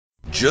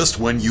just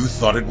when you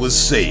thought it was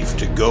safe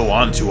to go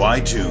onto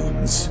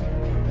iTunes.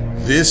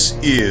 This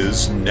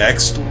is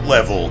Next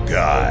Level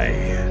Guy,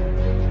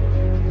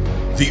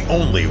 the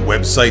only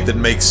website that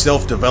makes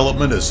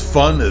self-development as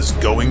fun as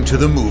going to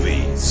the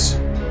movies.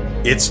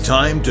 It's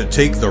time to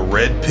take the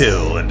red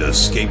pill and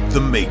escape the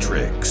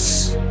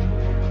Matrix.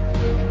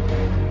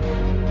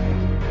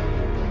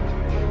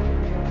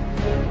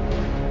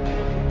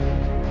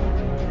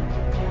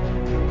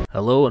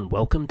 Hello and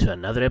welcome to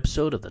another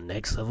episode of the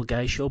Next Level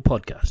Guy Show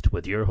podcast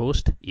with your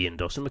host, Ian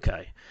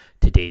Dawson-Mackay.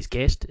 Today's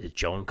guest is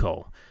Jon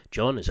Call.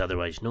 Jon is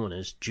otherwise known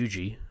as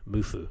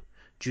Jujimufu.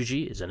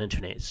 Juji is an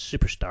internet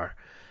superstar.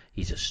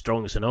 He's as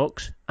strong as an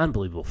ox,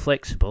 unbelievable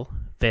flexible,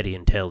 very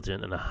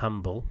intelligent and a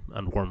humble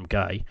and warm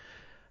guy.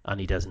 And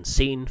he does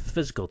insane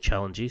physical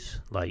challenges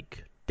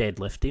like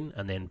deadlifting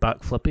and then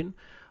backflipping,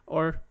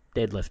 or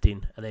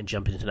deadlifting and then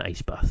jumping into an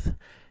ice bath.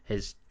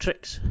 His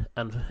tricks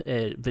and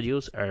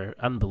videos are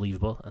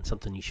unbelievable and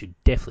something you should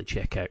definitely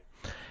check out.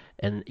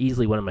 In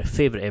easily one of my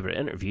favourite ever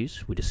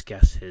interviews, we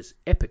discuss his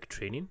epic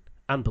training,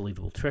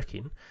 unbelievable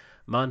tricking,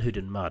 manhood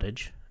and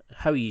marriage,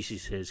 how he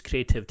uses his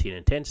creativity and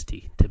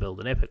intensity to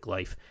build an epic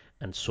life,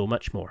 and so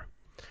much more.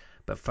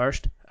 But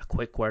first, a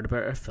quick word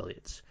about our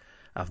affiliates.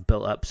 I've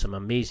built up some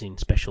amazing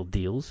special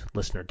deals,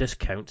 listener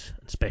discounts,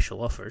 and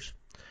special offers.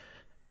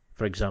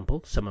 For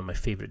example, some of my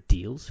favourite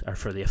deals are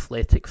for the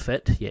athletic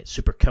fit yet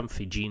super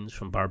comfy jeans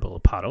from Barbell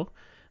Apparel,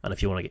 and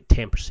if you want to get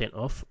 10%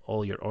 off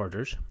all your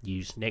orders,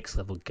 use Next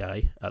Level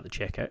Guy at the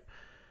checkout.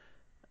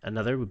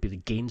 Another would be the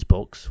Gains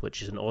Box,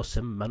 which is an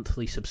awesome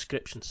monthly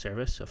subscription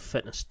service of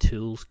fitness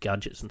tools,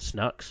 gadgets and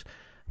snacks,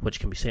 which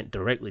can be sent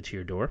directly to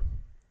your door.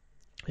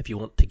 If you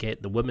want to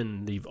get the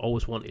woman that you've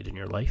always wanted in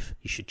your life,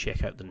 you should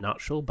check out The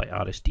Natural by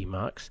RSD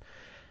Max.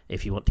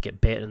 If you want to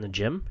get better in the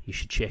gym, you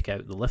should check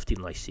out The Lifting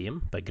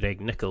Lyceum by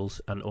Greg Nichols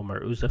and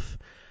Omar Uzif.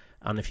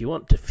 And if you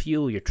want to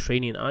fuel your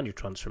training and your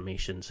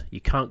transformations,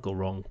 you can't go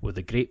wrong with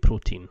the great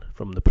protein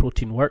from The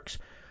Protein Works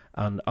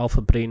and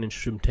Alpha Brain and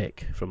Shroom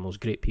Tech from those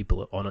great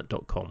people at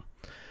onit.com.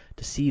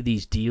 To see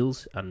these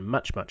deals and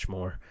much, much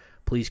more,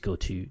 please go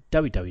to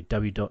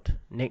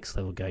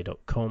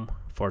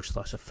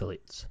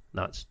www.nextlevelguy.com/affiliates.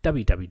 That's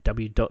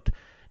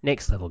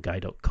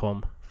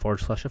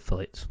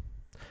www.nextlevelguy.com/affiliates.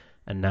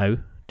 And now,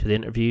 to the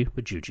interview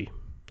with Juji.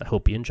 I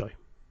hope you enjoy.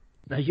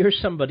 Now, you're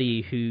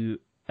somebody who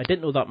I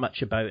didn't know that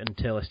much about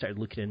until I started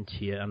looking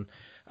into you, and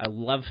I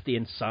love the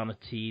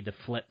insanity, the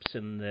flips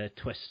and the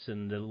twists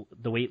and the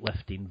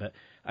weightlifting, but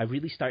I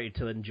really started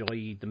to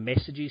enjoy the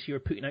messages you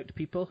were putting out to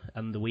people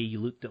and the way you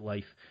looked at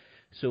life.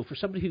 So for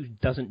somebody who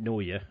doesn't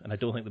know you, and I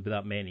don't think there'll be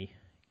that many,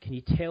 can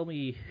you tell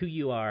me who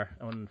you are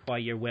and why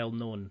you're well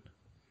known?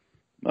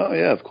 Oh,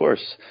 yeah, of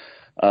course.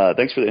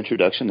 Thanks for the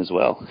introduction as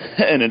well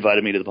and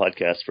inviting me to the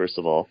podcast, first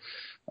of all.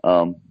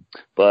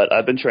 But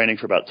I've been training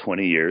for about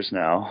 20 years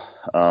now.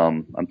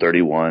 I'm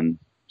 31,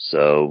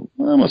 so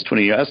almost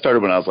 20 years. I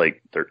started when I was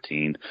like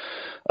 13.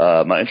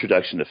 My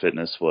introduction to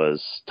fitness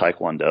was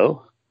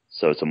Taekwondo,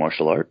 so it's a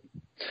martial art.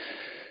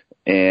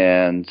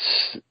 And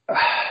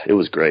it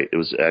was great. It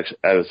was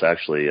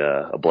actually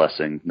a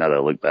blessing now that I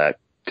look back,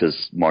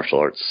 because martial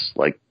arts,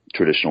 like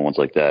traditional ones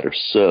like that, are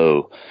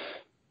so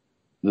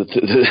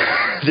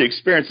the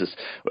experiences.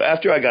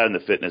 After I got into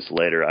fitness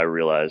later, I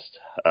realized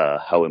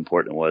how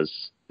important it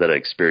was that I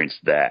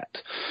experienced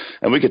that.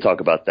 And we could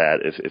talk about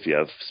that if you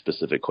have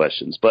specific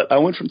questions. But I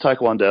went from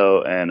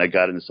Taekwondo and I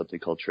got into something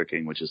called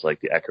tricking, which is like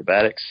the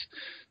acrobatics.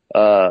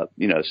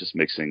 It's just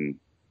mixing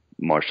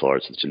martial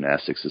arts with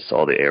gymnastics. It's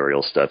all the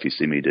aerial stuff you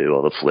see me do,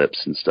 all the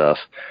flips and stuff.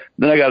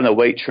 Then I got into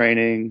weight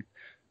training,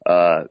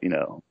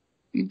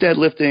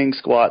 deadlifting,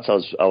 squats. I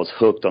was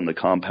hooked on the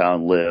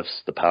compound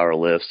lifts, the power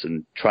lifts,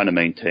 and trying to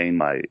maintain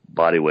my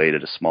body weight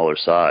at a smaller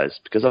size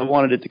because I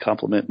wanted it to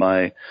complement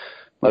my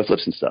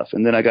flips and stuff.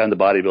 And then I got into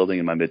bodybuilding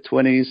in my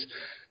mid-20s,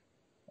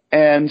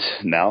 and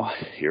now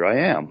here I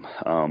am.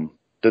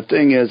 The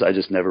thing is, I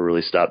just never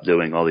really stopped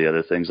doing all the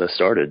other things I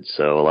started.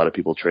 So a lot of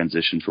people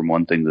transition from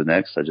one thing to the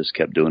next. I just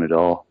kept doing it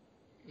all.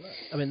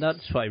 I mean,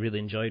 that's what I really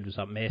enjoyed, was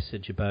that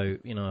message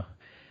about,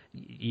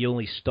 you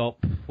only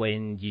stop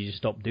when you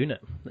stop doing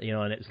it,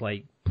 and it's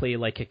like, play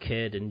like a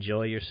kid,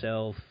 enjoy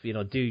yourself,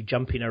 do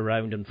jumping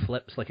around and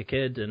flips like a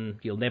kid, and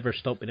you'll never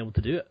stop being able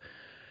to do it.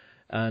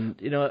 And,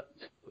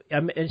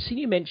 I've seen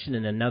you mention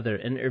in another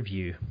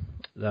interview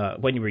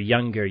that when you were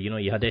younger,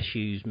 you had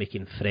issues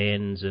making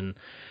friends and,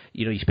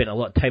 you spent a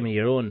lot of time on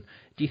your own.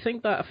 Do you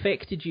think that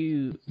affected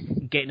you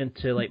getting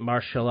into like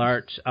martial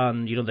arts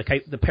and,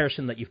 the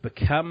person that you've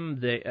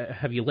become?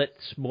 Have you let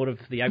more of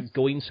the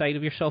outgoing side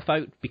of yourself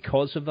out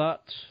because of that?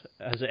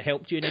 Has it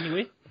helped you in any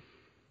way?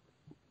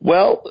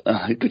 Well,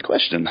 good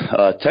question.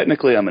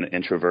 Technically, I'm an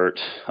introvert.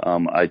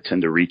 I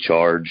tend to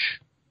recharge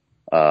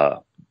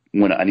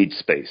when I need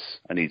space.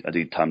 I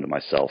need time to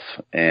myself.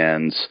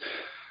 And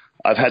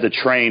I've had to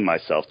train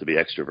myself to be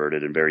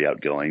extroverted and very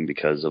outgoing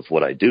because of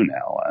what I do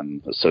now.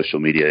 I'm a social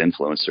media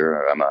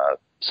influencer. I'm a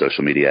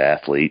social media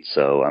athlete.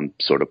 So I'm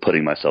sort of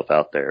putting myself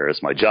out there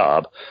as my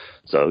job.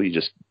 So you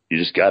just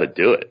got to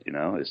do it.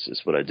 It's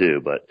just what I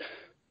do. But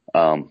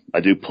I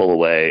do pull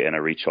away and I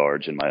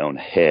recharge in my own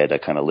head. I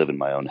kind of live in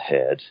my own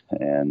head.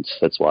 And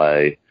that's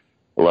why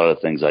a lot of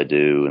the things I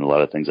do and a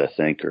lot of things I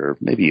think are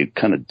maybe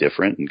kind of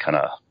different and kind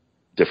of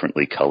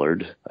differently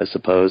colored, I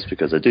suppose,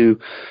 because I do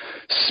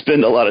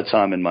spend a lot of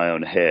time in my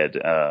own head.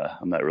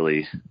 I'm not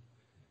really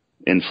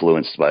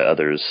influenced by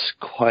others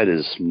quite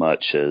as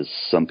much as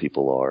some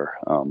people are.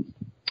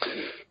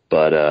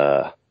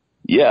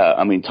 Yeah,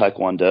 I mean,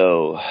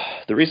 Taekwondo,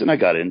 the reason I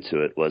got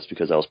into it was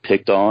because I was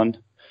picked on,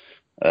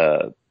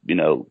 right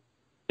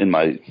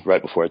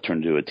before I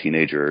turned into a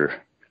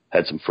teenager,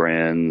 had some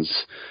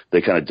friends.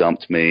 They kind of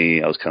dumped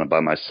me. I was kind of by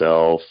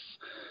myself.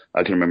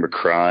 I can remember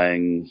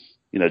crying,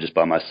 just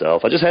by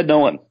myself. I just had no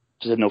one.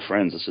 Just had no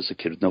friends. I was just a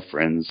kid with no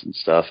friends and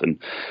stuff. And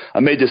I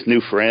made this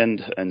new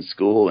friend in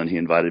school, and he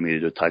invited me to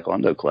do a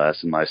Taekwondo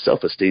class, and my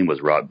self-esteem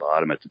was rock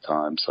bottom at the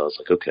time. So I was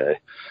like, okay,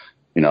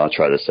 I'll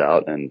try this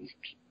out, and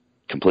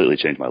completely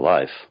changed my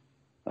life.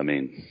 I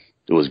mean,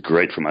 it was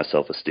great for my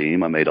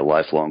self-esteem. I made a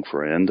lifelong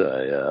friend.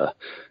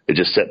 It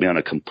just set me on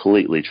a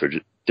completely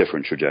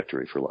different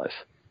trajectory for life.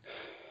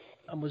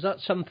 And was that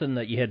something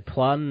that you had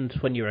planned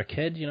when you were a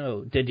kid?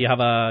 Did you have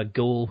a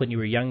goal when you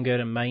were younger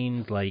in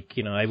mind? Like,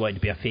 I wanted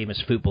to be a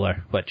famous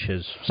footballer, which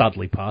is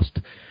sadly past.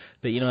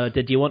 But,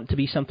 did you want to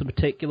be something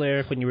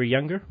particular when you were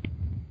younger?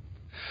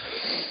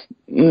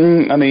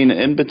 I mean,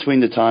 in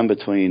between the time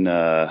between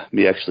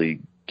me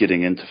actually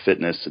getting into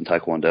fitness and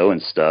Taekwondo and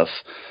stuff,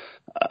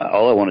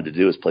 all I wanted to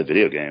do was play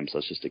video games. I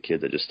was just a kid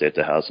that just stayed at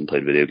the house and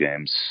played video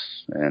games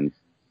and,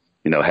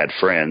 had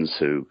friends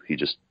who he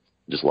just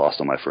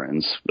lost on my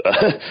friends.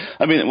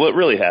 I mean, what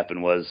really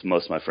happened was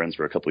most of my friends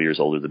were a couple of years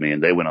older than me,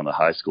 and they went on to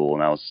high school,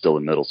 and I was still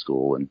in middle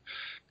school, and,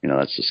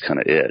 that's just kind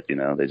of it.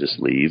 They just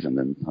leave, and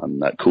then I'm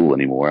not cool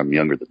anymore. I'm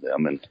younger than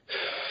them, and,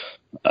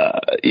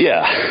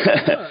 yeah.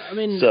 I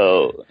mean,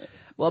 so...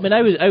 Well, I mean,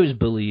 I was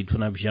bullied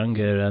when I was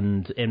younger,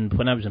 and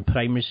when I was in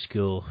primary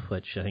school,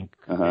 which I think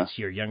is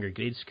your younger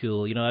grade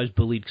school, I was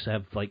bullied because I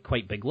have,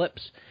 quite big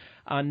lips.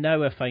 And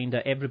now I find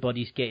that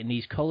everybody's getting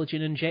these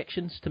collagen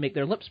injections to make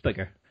their lips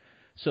bigger.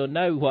 So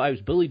now what I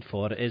was bullied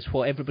for is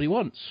what everybody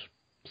wants.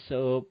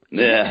 So,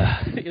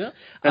 yeah.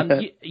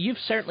 And you've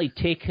certainly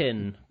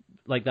taken,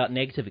 that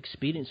negative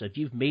experience, and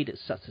you've made it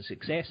such a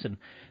success. And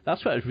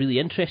that's what I was really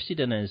interested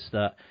in, is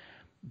that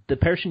the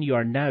person you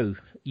are now,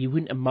 you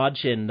wouldn't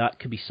imagine that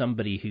could be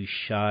somebody who's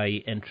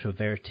shy,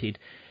 introverted.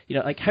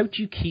 How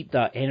do you keep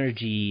that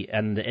energy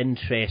and the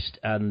interest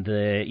and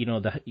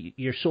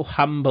you're so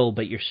humble,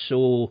 but you're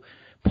so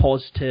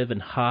positive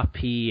and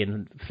happy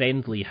and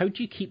friendly. How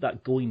do you keep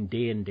that going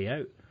day in, day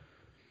out?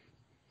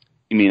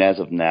 You mean as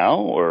of now,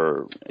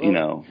 or, do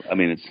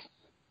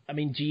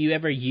you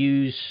ever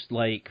use,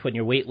 when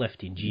you're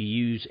weightlifting, do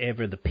you use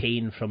ever the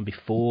pain from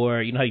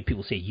before? You know how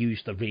people say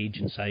use the rage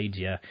inside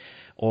you?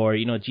 Or, are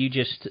you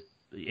just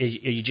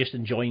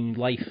enjoying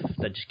life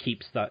that just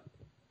keeps that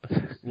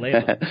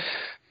level?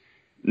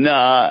 No,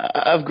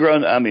 I've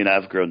grown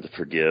to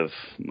forgive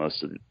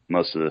most of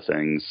the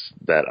things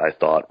that I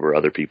thought were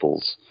other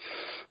people's,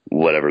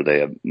 whatever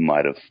they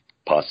might have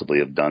possibly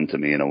have done to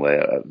me in a way.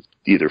 I've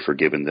either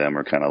forgiven them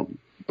or kind of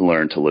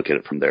learned to look at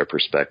it from their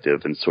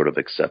perspective and sort of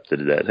accepted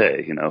that,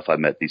 hey, if I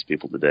met these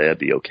people today, I'd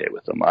be okay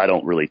with them. I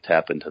don't really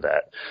tap into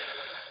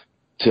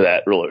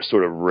that real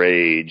sort of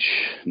rage.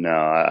 No,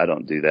 I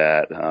don't do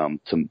that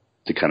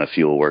to kind of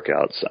fuel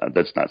workouts.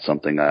 That's not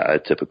something I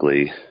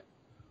typically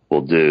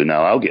will do.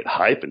 Now, I'll get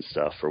hype and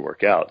stuff for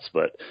workouts,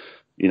 but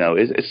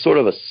it's sort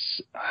of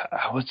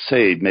I would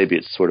say maybe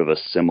it's sort of a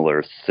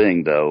similar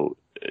thing though,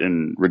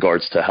 in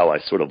regards to how I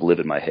sort of live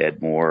in my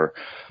head more.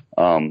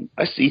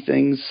 I see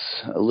things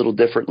a little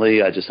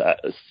differently. I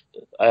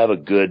have a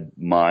good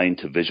mind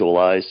to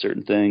visualize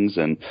certain things.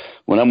 And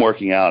when I'm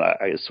working out,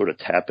 I just sort of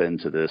tap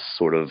into this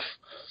sort of,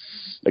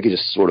 I can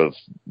just sort of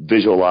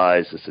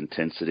visualize this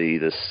intensity,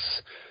 this,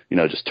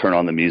 just turn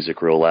on the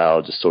music real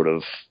loud, just sort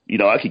of,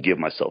 I could give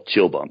myself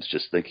chill bumps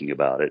just thinking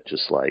about it.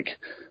 Just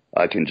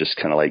I can just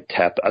kind of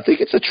tap. I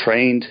think it's a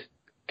trained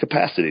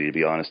capacity, to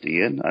be honest,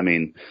 Ian. I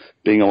mean,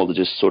 being able to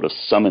just sort of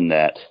summon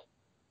that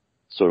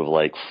sort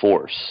of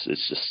force.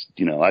 It's just,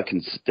 I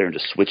can sit there and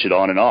just switch it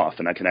on and off,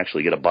 and I can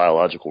actually get a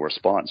biological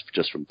response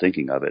just from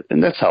thinking of it.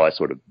 And that's how I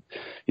sort of,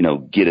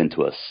 get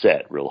into a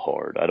set real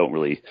hard. I don't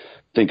really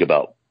think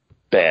about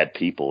bad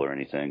people or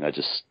anything. I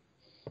just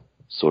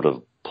sort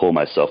of pull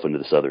myself into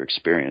this other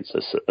experience,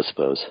 I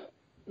suppose.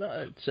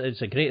 No,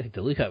 it's a great thing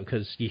to look at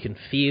because you can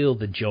feel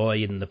the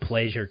joy and the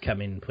pleasure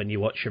coming when you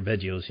watch your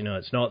videos.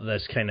 It's not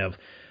this kind of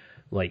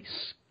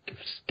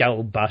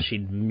skull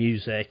bashing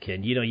music,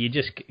 and you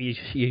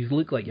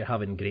look like you're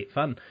having great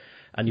fun,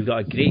 and you've got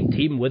a great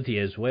team with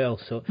you as well.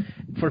 So,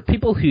 for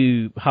people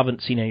who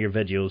haven't seen any of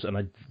your videos, and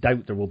I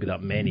doubt there will be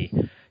that many,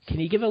 can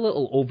you give a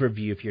little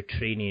overview of your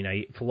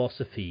training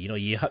philosophy?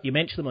 You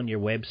mentioned them on your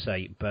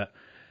website, but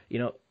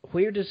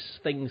where does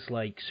things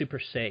like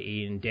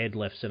supersetting and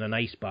deadlifts and an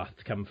ice bath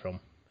come from?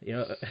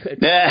 Yeah,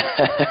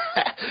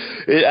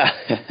 that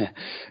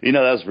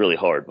was really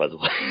hard, by the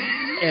way.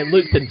 It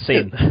looked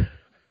insane.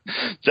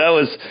 That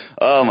was,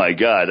 oh my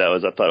God, I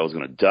thought I was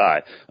going to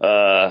die.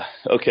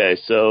 Okay.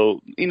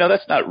 So,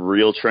 that's not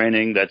real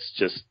training. That's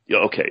just,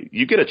 okay.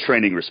 You get a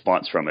training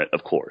response from it.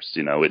 Of course,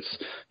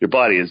 your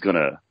body is going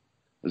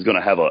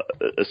to have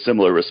a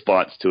similar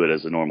response to it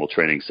as a normal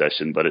training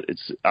session, but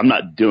I'm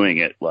not doing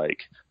it like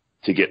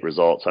to get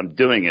results. I'm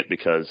doing it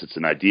because it's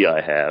an idea I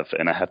have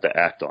and I have to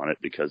act on it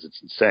because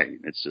it's insane.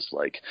 It's just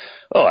like,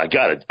 oh, I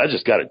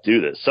just got to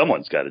do this.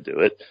 Someone's got to do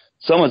it.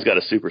 Someone's got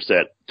to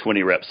superset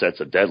 20 rep sets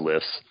of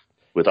deadlifts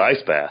with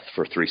ice bath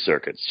for 3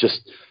 circuits.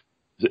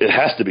 It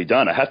has to be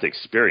done. I have to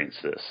experience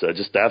this.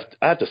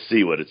 I have to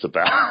see what it's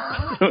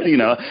about,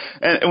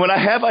 And when I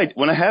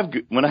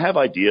have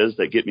ideas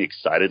that get me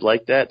excited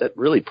like that, that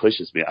really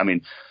pushes me. I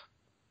mean,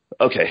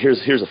 okay,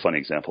 here's a funny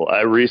example.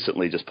 I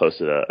recently just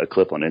posted a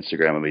clip on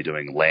Instagram of me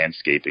doing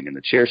landscaping in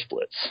the chair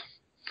splits,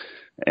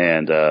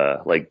 and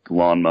like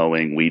lawn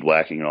mowing, weed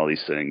whacking, and all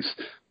these things.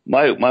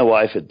 My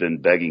wife had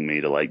been begging me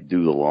to like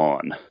do the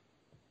lawn.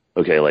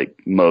 Okay, like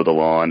mow the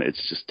lawn.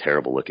 It's just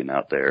terrible looking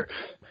out there.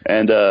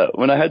 And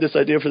when I had this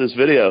idea for this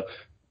video,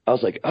 I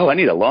was like, oh, I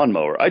need a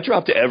lawnmower. I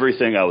dropped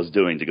everything I was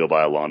doing to go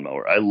buy a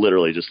lawnmower. I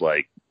literally just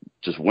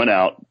went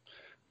out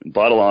and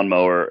bought a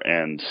lawnmower,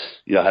 and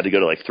I had to go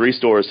to like 3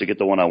 stores to get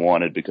the one I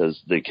wanted because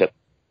they kept,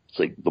 it's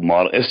like the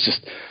model.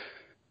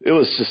 It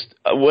was just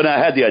when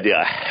I had the idea,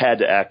 I had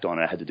to act on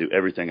it. I had to do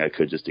everything I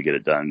could just to get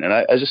it done. And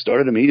I just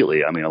started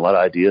immediately. I mean, a lot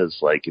of ideas,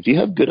 like if you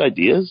have good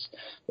ideas,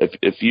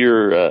 if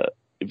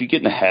you get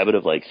in the habit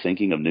of like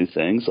thinking of new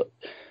things,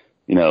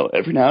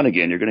 every now and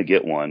again, you're going to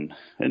get one,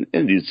 and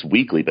it's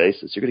weekly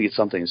basis. You're going to get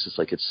something that's just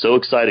like, it's so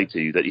exciting to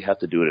you that you have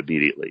to do it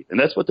immediately. And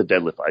that's what the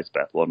deadlift ice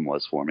bath one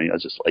was for me. I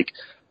was just like,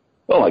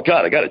 oh my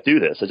God, I got to do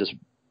this. I just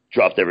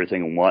dropped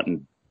everything I want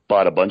and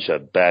bought a bunch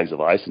of bags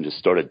of ice and just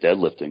started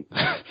deadlifting.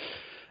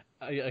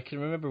 I can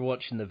remember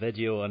watching the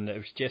video, and it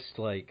was just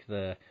like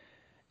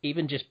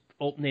even just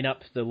opening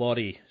up the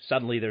lorry,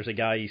 suddenly there's a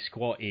guy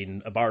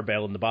squatting, a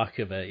barbell in the back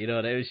of it,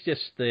 and it was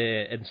just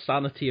the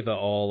insanity of it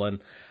all, and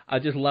I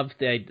just loved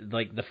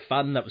the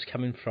fun that was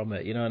coming from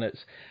it, and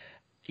it's,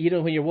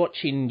 when you're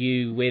watching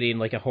you wearing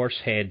like a horse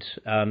head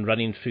and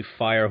running through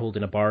fire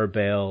holding a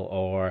barbell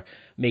or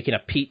making a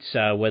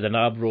pizza with an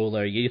ab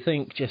roller, you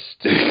think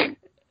just,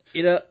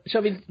 so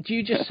I mean, do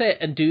you just sit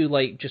and do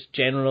like just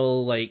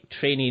general like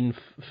training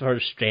for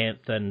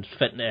strength and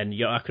fitness and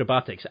your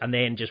acrobatics, and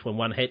then just when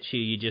one hits you,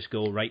 you just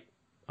go, right,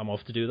 I'm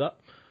off to do that?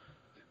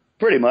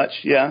 Pretty much,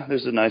 yeah.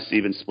 There's a nice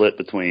even split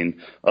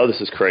between, oh,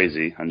 this is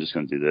crazy, I'm just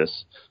going to do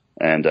this,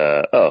 and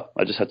oh,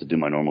 I just have to do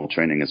my normal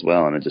training as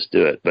well, and I just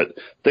do it. But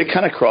they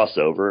kind of cross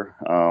over.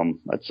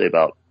 I'd say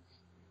about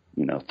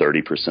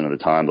 30% of the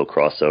time they'll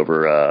cross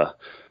over.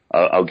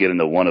 I'll get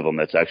into one of them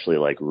that's actually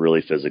like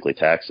really physically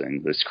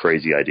taxing. This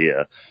crazy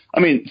idea. I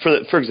mean,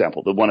 for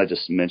example, the one I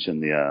just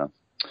mentioned,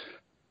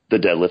 the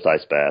deadlift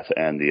ice bath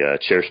and the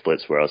chair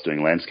splits where I was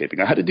doing landscaping.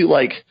 I had to do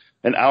like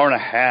an hour and a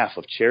half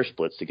of chair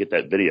splits to get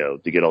that video,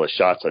 to get all the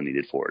shots I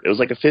needed for it. It was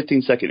like a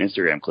 15-second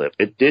Instagram clip.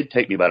 It did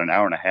take me about an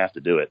hour and a half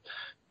to do it,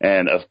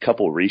 and a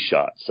couple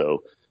reshots.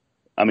 So,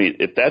 I mean,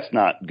 if that's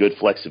not good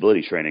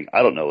flexibility training,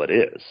 I don't know what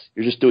is.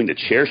 You're just doing the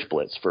chair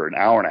splits for an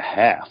hour and a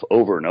half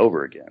over and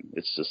over again.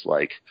 It's just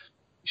like,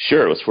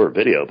 sure, it was for a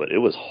video, but it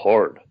was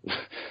hard.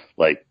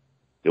 Like,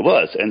 it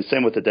was. And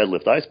same with the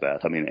deadlift ice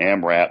bath. I mean,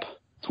 AMRAP,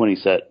 20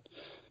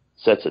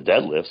 sets of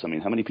deadlifts. I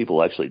mean, how many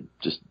people actually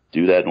just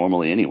do that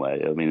normally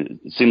anyway? I mean,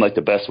 it seemed like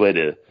the best way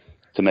to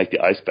make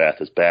the ice bath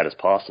as bad as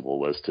possible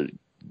was to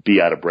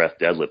be out of breath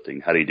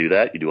deadlifting. How do you do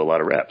that? You do a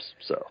lot of reps.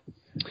 So,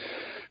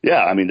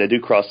 yeah, I mean, they do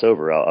cross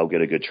over. I'll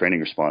get a good training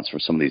response from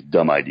some of these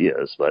dumb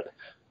ideas, but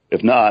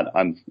if not,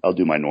 I'll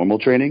do my normal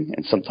training,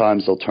 and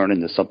sometimes they'll turn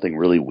into something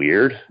really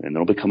weird, and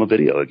they'll become a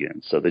video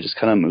again. So they just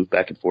kind of move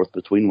back and forth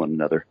between one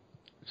another.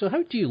 So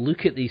how do you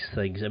look at these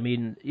things? I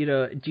mean,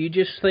 do you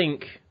just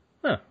think,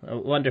 I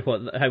wonder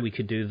how we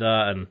could do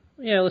that, and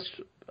yeah,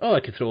 I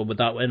could throw with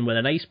that in with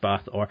an ice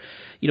bath, or,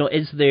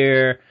 is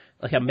there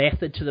like a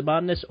method to the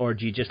madness, or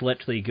do you just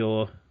literally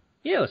go,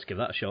 yeah, let's give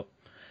that a shot?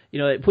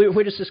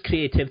 Where does this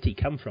creativity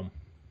come from?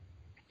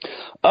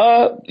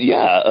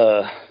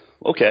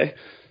 Okay.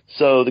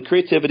 So the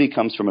creativity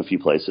comes from a few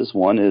places.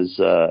 One is,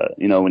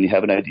 when you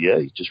have an idea,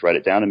 you just write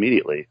it down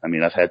immediately. I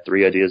mean, I've had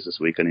 3 ideas this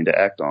week I need to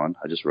act on.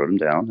 I just wrote them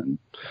down,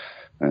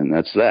 and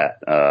that's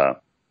that.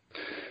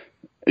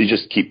 You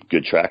just keep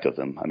good track of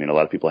them. I mean, a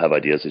lot of people have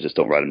ideas, they just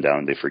don't write them down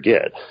and they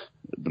forget.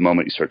 The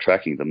moment you start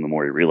tracking them, the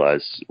more you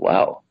realize,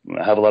 wow,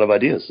 I have a lot of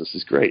ideas. This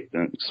is great.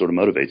 And it sort of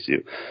motivates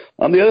you.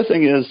 The other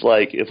thing is,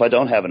 like, if I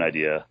don't have an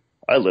idea,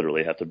 I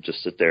literally have to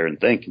just sit there and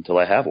think until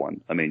I have one.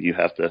 I mean,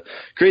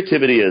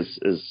 creativity is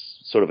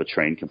sort of a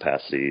trained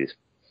capacity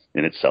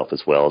in itself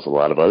as well as a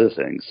lot of other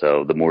things.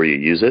 So the more you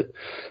use it,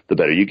 the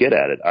better you get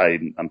at it.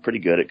 I'm pretty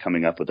good at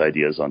coming up with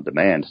ideas on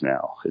demand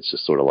now. It's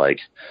just sort of like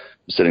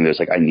sitting there, it's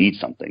like, I need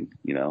something,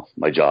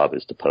 my job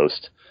is to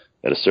post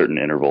at a certain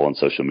interval on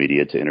social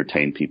media to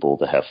entertain people,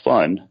 to have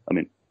fun. I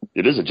mean,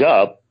 it is a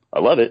job. I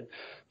love it.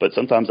 But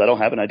sometimes I don't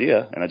have an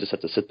idea, and I just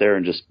have to sit there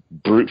and just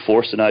brute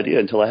force an idea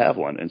until I have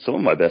one. And some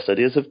of my best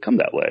ideas have come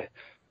that way.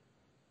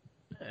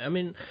 I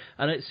mean,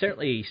 and it's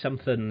certainly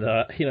something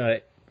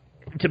that,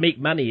 to make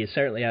money is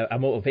certainly a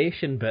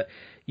motivation, but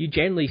you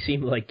generally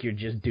seem like you're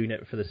just doing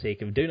it for the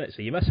sake of doing it,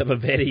 so you must have a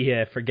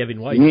very forgiving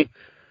wife.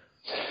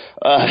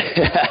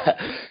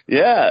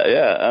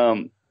 Yeah.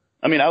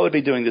 I mean, I would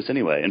be doing this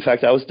anyway. In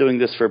fact, I was doing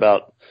this for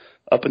up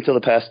until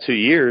the past 2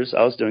 years.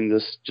 I was doing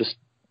this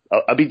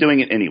I'd be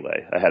doing it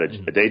anyway. I had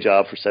a day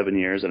job for 7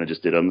 years, and I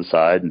just did it on the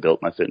side and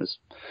built my fitness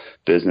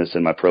business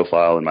and my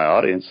profile and my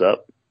audience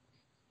up.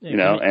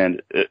 Yeah,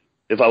 and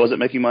if I wasn't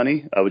making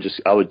money, I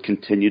would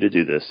continue to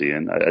do this,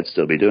 Ian. I'd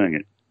still be doing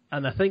it.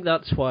 And I think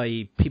that's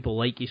why people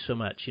like you so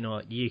much.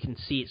 You can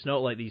see it's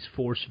not like these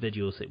forced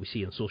videos that we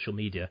see on social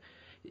media.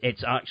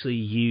 It's actually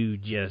you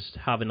just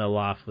having a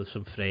laugh with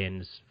some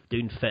friends,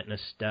 doing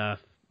fitness stuff,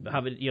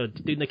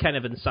 doing the kind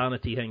of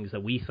insanity things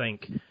that we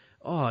think,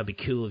 oh, it'd be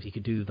cool if you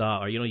could do that,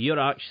 or you're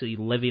actually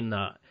living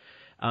that,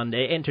 and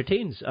it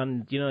entertains.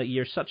 And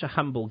you're such a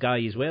humble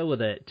guy as well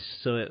with it.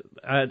 So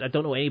I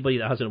don't know anybody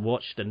that hasn't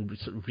watched and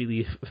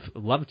really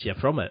loved you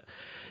from it.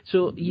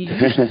 So you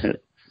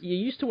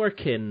used to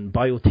work in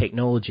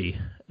biotechnology.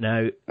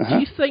 Now, do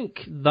you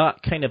think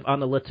that kind of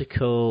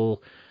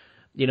analytical,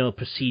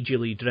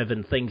 procedurally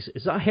driven things,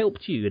 has that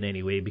helped you in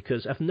any way?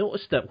 Because I've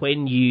noticed that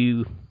when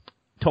you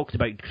talked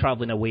about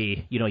traveling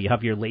away, you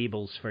have your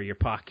labels for your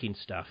packing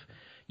stuff.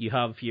 You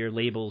have your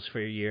labels for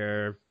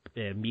your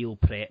meal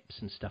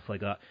preps and stuff like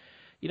that.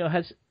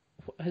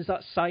 Has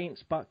that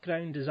science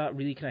background, has that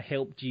really kind of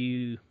helped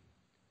you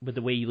with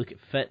the way you look at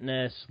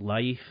fitness,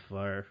 life,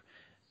 or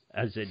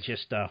was it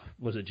just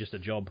a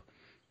job?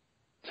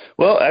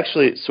 Well,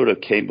 actually, it sort of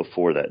came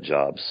before that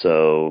job.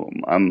 So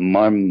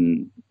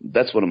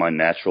that's one of my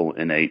natural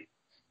innate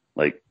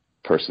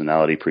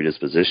personality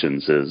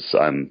predispositions is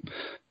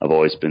I've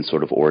always been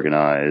sort of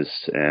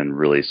organized and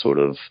really sort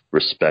of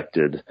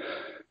respected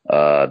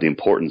the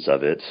importance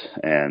of it,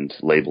 and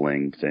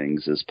labeling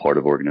things as part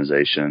of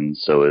organization.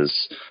 So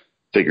is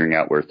figuring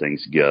out where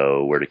things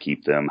go, where to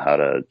keep them, how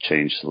to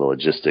change the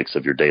logistics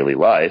of your daily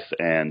life.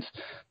 And,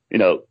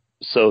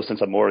 so since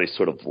I'm already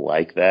sort of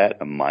like that,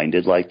 I'm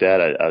minded like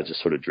that, I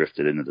just sort of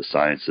drifted into the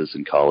sciences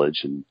in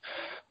college and,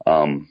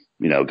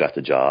 got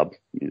the job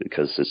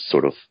because it's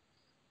sort of,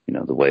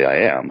 the way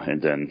I am.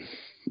 And then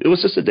it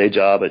was just a day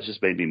job. It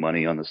just made me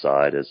money on the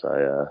side as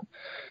I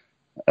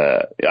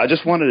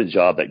just wanted a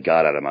job that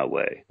got out of my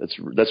way. That's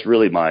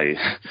really and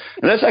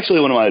that's actually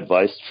one of my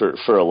advice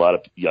for a lot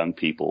of young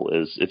people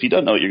is if you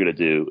don't know what you're going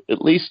to do,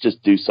 at least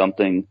just do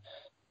something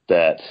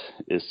that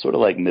is sort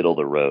of like middle of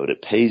the road.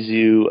 It pays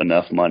you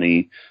enough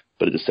money,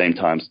 but at the same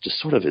time, it's just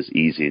sort of as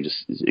easy and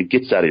just it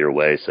gets out of your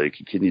way. So you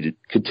can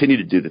continue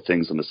to do the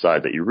things on the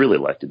side that you really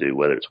like to do,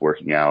 whether it's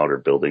working out or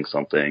building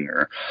something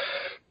or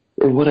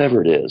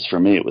whatever it is. For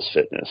me, it was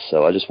fitness.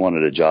 So I just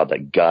wanted a job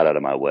that got out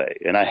of my way.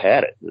 And I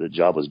had it. The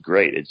job was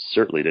great. It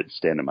certainly didn't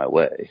stand in my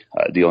way.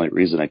 The only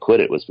reason I quit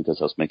it was because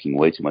I was making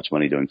way too much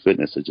money doing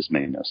fitness. It just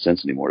made no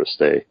sense anymore to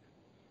stay,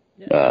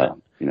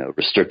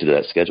 restricted to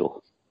that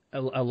schedule.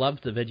 I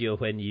loved the video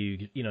when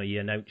you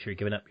announce you're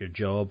giving up your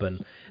job,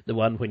 and the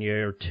one when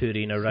you're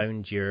touring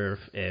around your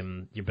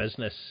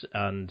business,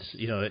 and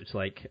it's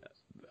like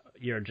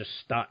you're just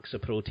stacks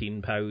of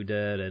protein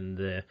powder and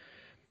the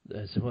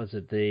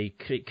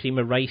cream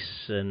of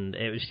rice, and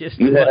it was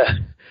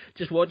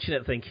just watching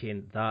it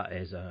thinking that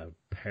is a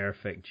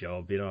perfect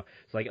job.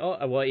 It's like,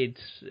 I wanted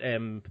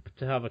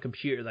to have a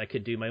computer that I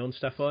could do my own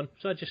stuff on,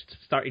 so I just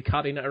started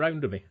carrying it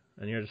around with me,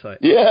 and you're just like,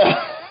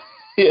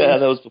 yeah,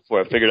 that was before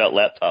I figured out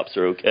laptops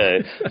are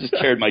okay. I just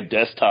carried my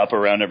desktop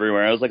around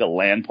everywhere. I was like a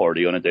LAN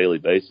party on a daily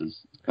basis.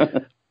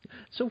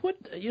 So what,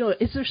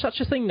 is there such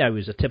a thing now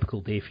as a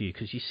typical day for you?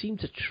 Because you seem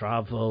to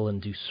travel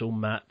and do so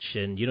much,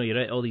 and, you're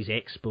at all these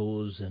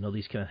expos and all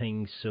these kind of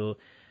things. So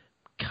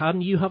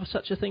can you have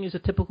such a thing as a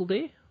typical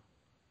day?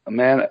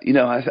 Man,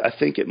 I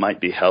think it might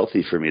be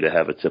healthy for me to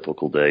have a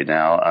typical day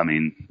now. I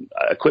mean,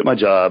 I quit my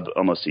job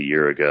almost a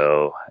year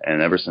ago,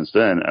 and ever since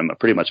then, I'm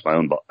pretty much my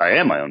own boss. I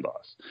am my own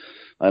boss.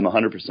 I'm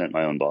 100%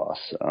 my own boss.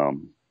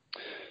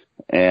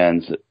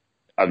 And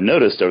I've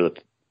noticed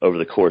over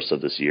the course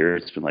of this year,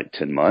 it's been like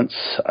 10 months,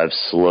 I've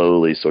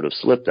slowly sort of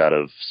slipped out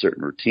of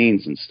certain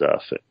routines and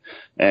stuff.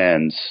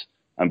 And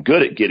I'm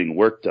good at getting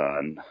work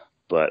done,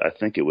 but I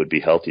think it would be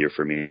healthier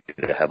for me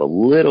to have a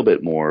little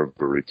bit more of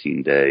a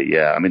routine day.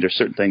 Yeah, I mean, there's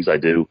certain things I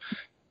do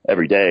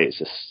every day. It's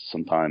just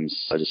sometimes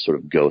I just sort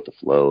of go with the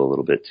flow a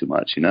little bit too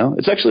much,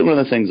 It's actually one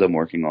of the things I'm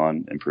working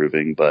on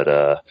improving, but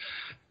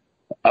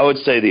I would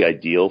say the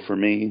ideal for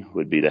me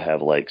would be to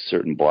have like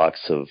certain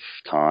blocks of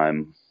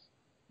time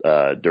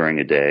during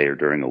a day or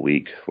during a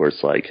week where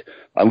it's like,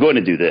 I'm going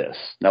to do this.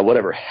 Now,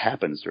 whatever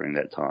happens during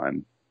that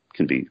time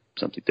can be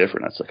something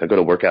different. It's like, I go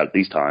to work out at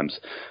these times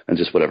and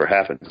just whatever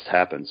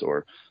happens,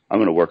 or I'm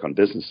going to work on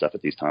business stuff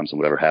at these times and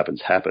whatever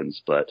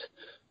happens. But,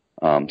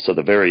 so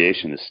the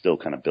variation is still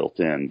kind of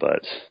built in,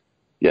 but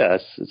yeah,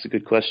 it's a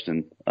good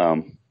question.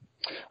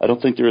 I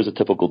don't think there is a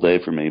typical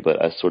day for me,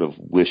 but I sort of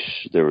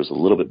wish there was a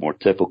little bit more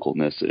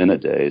typicalness in a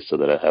day so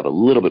that I have a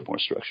little bit more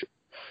structure.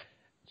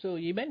 So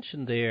you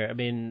mentioned there, I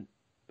mean,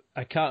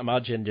 I can't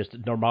imagine just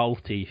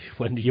normality.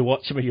 When you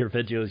watch some of your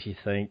videos, you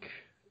think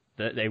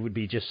that it would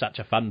be just such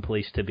a fun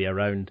place to be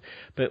around.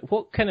 But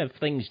what kind of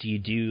things do you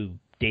do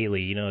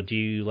daily? You know, do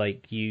you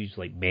use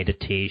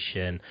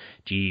meditation?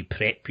 Do you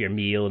prep your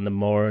meal in the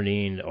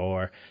morning,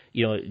 or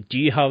do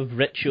you have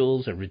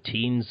rituals or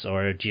routines,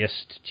 or do you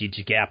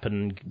just get up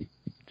and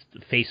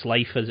face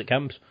life as it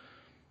comes?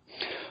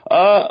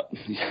 A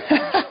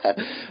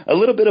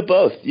little bit of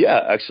both. Yeah,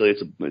 actually,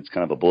 it's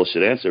kind of a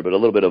bullshit answer, but a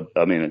little bit of.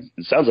 I mean,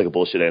 it sounds like a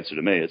bullshit answer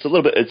to me. It's a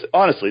little bit.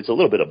 Honestly, it's a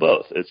little bit of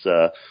both.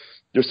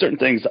 There's certain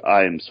things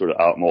I'm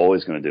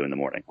always going to do in the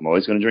morning. I'm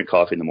always going to drink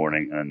coffee in the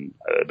morning, and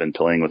I've been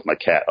playing with my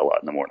cat a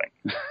lot in the morning.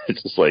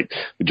 It's just like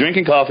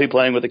drinking coffee,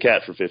 playing with the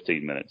cat for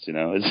 15 minutes.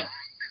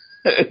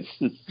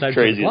 It's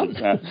crazy.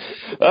 Yeah,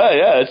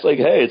 it's like,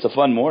 hey, it's a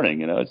fun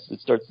morning.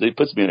 It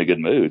puts me in a good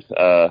mood.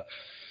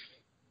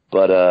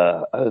 But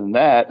other than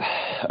that,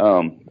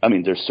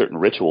 there's certain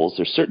rituals.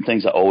 There's certain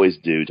things I always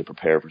do to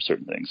prepare for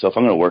certain things. So if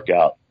I'm going to work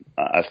out,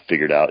 I've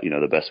figured out,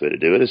 the best way to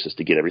do it is just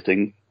to get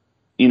everything,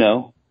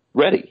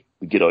 ready.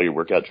 Get all your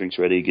workout drinks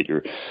ready. Get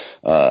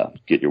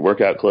your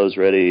workout clothes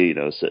ready.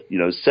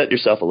 Set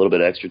yourself a little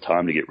bit extra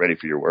time to get ready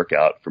for your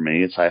workout. For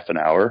me, it's half an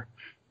hour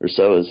or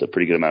so is a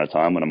pretty good amount of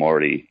time when I'm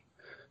already,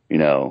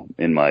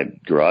 in my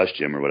garage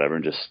gym or whatever,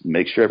 and just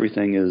make sure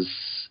everything is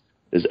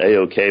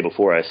A-okay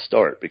before I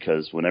start,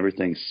 because when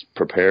everything's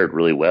prepared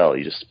really well,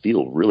 you just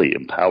feel really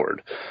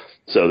empowered.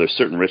 So there's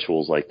certain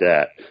rituals like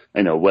that.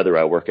 I know whether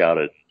I work out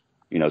at,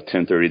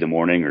 10:30 in the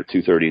morning or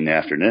 2:30 in the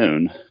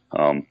afternoon,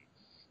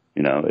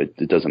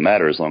 it doesn't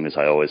matter as long as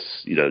I always,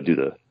 do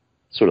the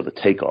sort of the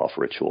takeoff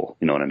ritual.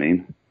 You know what I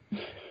mean?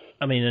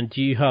 And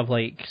do you have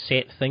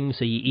set things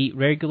that you eat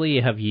regularly?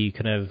 Have you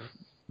kind of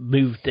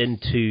moved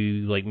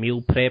into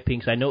meal prepping?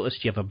 Because I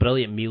noticed you have a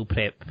brilliant meal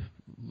prep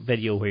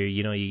video where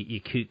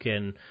you cook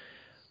and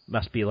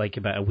must be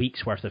about a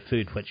week's worth of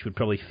food, which would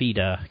probably feed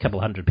a couple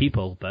hundred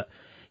people. But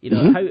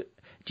how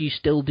do you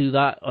still do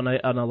that on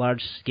a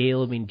large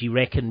scale? Do you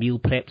reckon meal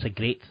prep's a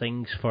great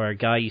thing for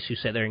guys who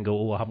sit there and go,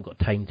 "Oh, I haven't got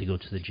time to go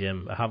to the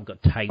gym. I haven't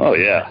got time for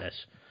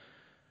fitness"?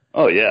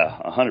 Oh yeah,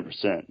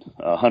 100%,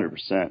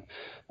 100%.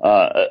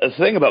 The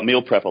thing about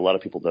meal prep a lot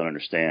of people don't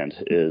understand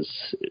is,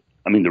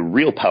 the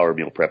real power of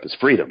meal prep is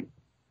freedom.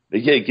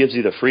 It gives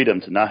you the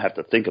freedom to not have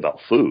to think about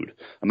food.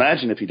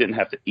 Imagine if you didn't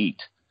have to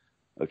eat,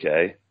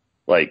 okay?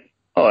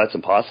 That's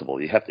impossible.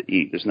 You have to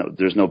eat.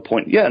 There's no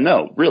point. Yeah,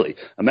 no, really.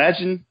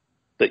 Imagine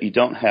that you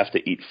don't have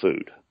to eat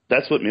food.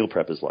 That's what meal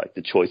prep is like.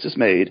 The choice is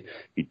made.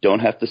 You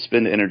don't have to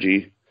spend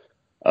energy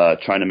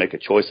trying to make a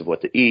choice of what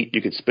to eat.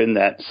 You could spend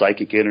that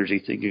psychic energy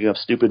thinking of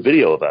stupid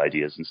video of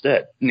ideas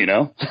instead, you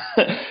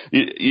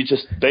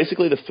just,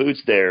 basically the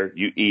food's there,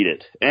 you eat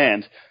it.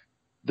 And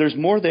there's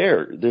more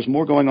there. There's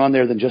more going on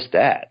there than just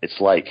that. It's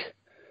like,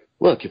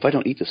 look, if I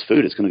don't eat this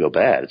food, it's going to go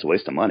bad. It's a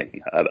waste of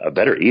money. I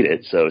better eat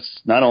it. So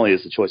it's not only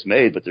is the choice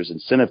made, but there's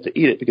incentive to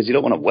eat it because you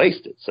don't want to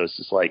waste it. So it's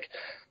just like,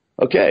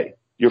 okay,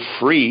 you're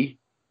free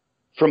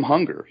from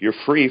hunger. You're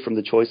free from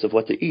the choice of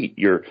what to eat.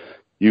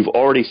 You've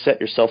already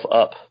set yourself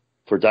up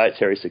for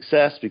dietary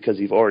success because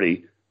you've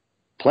already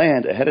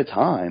planned ahead of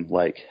time,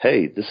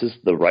 hey, this is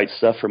the right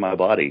stuff for my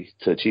body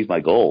to achieve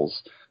my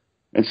goals.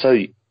 And so,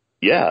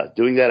 yeah,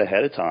 doing that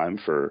ahead of time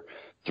for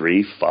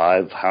 3,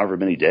 5, however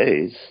many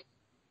days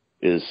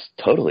is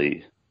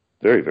totally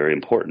very, very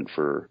important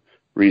for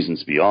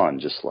reasons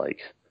beyond just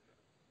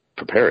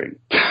preparing.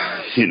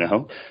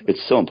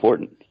 It's so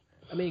important.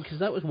 Because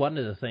that was one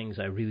of the things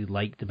I really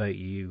liked about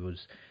you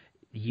was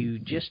you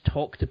just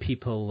talk to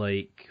people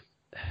it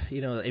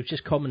was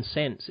just common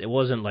sense. It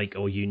wasn't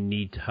you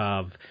need to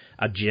have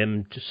a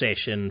gym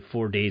session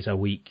 4 days a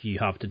week. You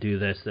have to do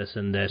this,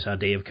 and this, a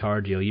day of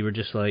cardio. You were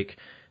just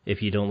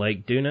if you don't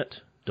like doing it,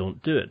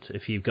 don't do it.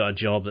 If you've got a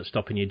job that's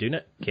stopping you doing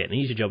it, get an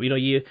easy job.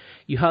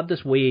 You had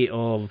this way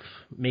of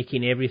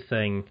making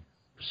everything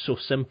so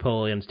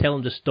simple and tell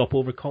them to stop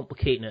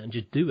overcomplicating it and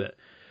just do it.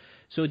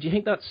 So do you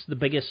think that's the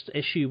biggest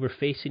issue we're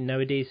facing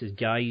nowadays, is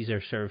guys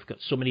are sort of got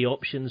so many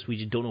options, we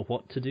just don't know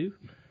what to do?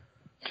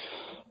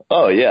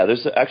 Oh yeah,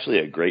 there's actually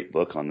a great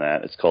book on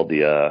that. It's called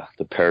the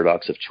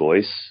Paradox of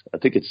Choice. I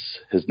think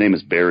his name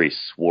is Barry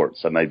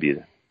Schwartz.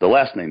 The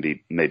last name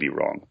may be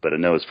wrong, but I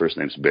know his first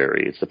name's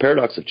Barry. It's the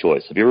Paradox of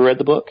Choice. Have you ever read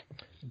the book?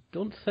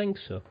 Don't think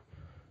so.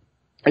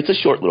 It's a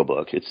short little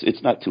book.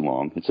 It's not too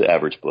long. It's an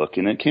average book,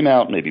 and it came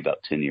out maybe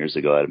about 10 years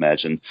ago, I'd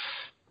imagine.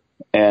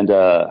 And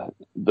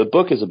the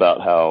book is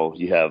about how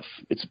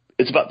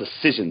it's about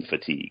decision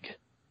fatigue.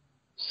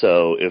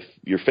 So if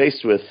you're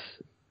faced with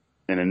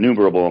an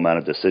innumerable amount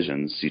of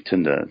decisions, you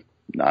tend to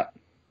not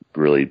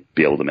really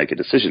be able to make a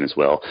decision as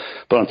well.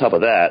 But on top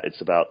of that,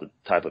 it's about the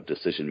type of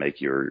decision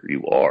maker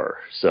you are.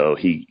 So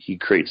he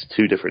creates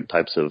 2 different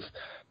types of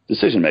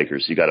decision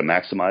makers. You got a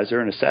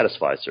maximizer and a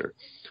satisficer.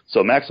 So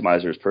a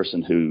maximizer is a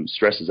person who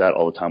stresses out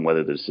all the time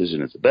whether the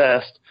decision is the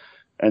best.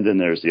 And then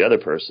there's the other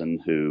person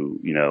who,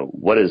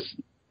 what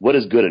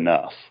is good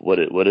enough? What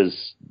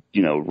is,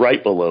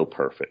 right below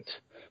perfect?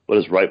 What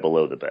is right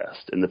below the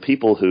best? And the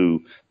people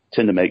who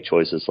tend to make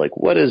choices like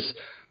what is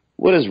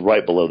what is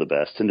right below the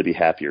best tend to be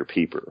happier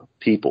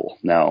people.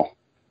 Now,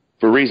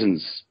 for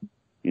reasons,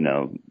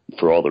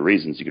 for all the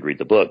reasons you could read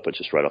the book, but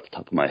just right off the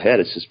top of my head,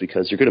 it's just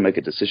because you're going to make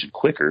a decision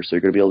quicker, so you're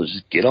going to be able to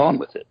just get on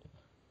with it.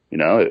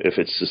 If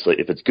it's just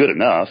if it's good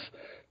enough,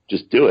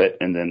 just do it,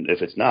 and then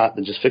if it's not,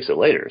 then just fix it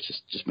later.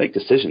 It's just make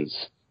decisions.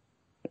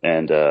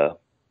 And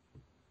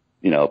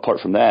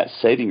apart from that,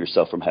 saving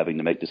yourself from having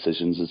to make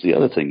decisions is the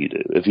other thing you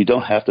do. If you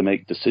don't have to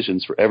make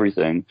decisions for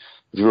everything,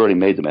 if you've already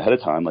made them ahead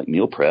of time, like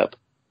meal prep,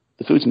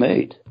 the food's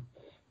made.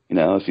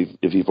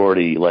 If you've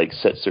already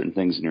set certain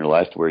things in your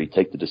life to where you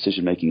take the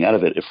decision making out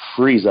of it, it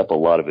frees up a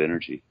lot of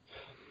energy.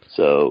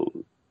 So,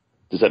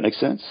 does that make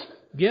sense?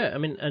 Yeah, I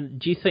mean, and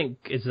do you think,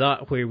 is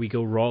that where we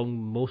go wrong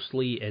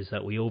mostly, is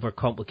that we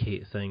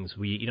overcomplicate things?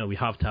 We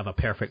have to have a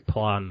perfect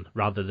plan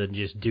rather than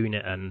just doing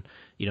it and,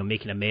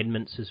 making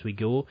amendments as we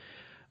go.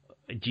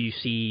 Do you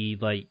see,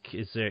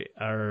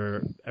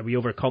 are we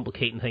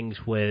overcomplicating things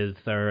with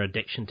our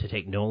addiction to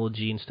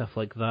technology and stuff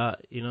like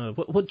that?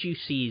 What do you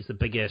see as the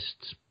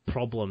biggest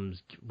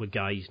problems with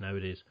guys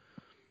nowadays?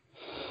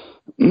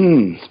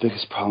 The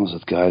biggest problems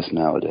with guys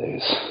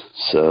nowadays.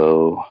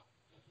 So,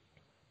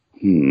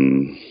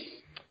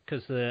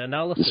 because the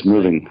analysis, just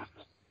moving.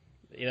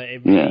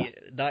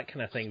 That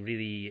kind of thing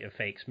really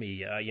affects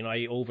me.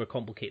 I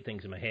overcomplicate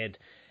things in my head,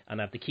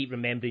 and I have to keep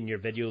remembering your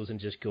videos and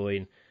just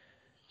going,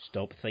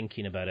 stop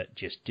thinking about it,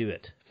 just do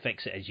it,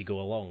 fix it as you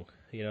go along.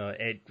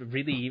 It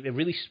really,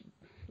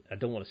 I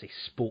don't want to say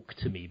spoke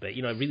to me, but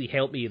it really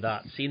helped me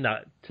seeing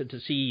that to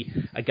see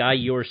a guy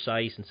your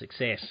size and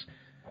success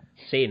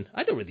saying,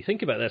 I don't really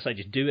think about this, I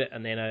just do it,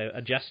 and then I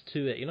adjust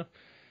to it.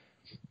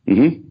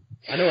 Mm-hmm.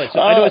 I know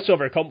it's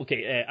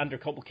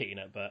undercomplicating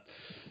it, but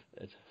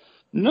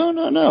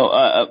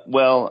no.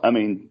 Well, I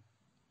mean,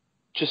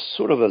 just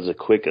sort of as a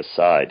quick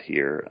aside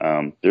here,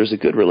 there's a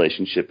good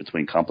relationship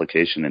between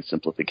complication and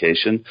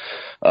simplification.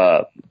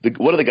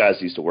 One of the guys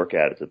I used to work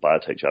at the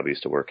biotech job I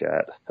used to work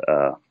at,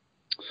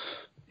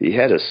 he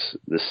had this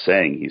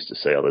saying he used to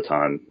say all the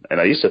time,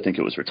 and I used to think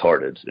it was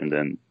retarded. And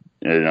then,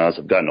 as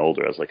I've gotten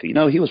older, I was like,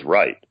 he was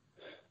right.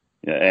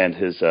 And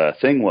his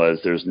thing was,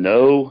 there's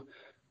no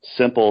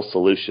simple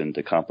solution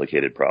to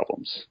complicated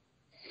problems.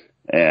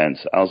 And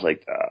I was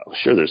like,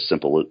 sure, there's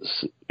simple,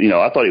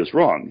 I thought he was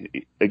wrong.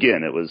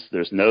 Again,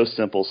 there's no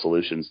simple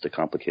solutions to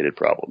complicated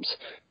problems.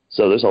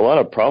 So there's a lot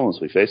of problems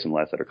we face in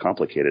life that are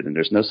complicated, and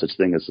there's no such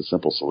thing as a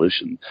simple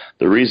solution.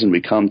 The reason we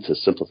come to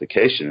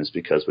simplification is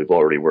because we've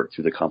already worked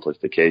through the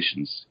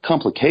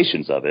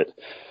complications of it.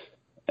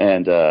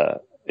 And,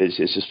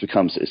 it just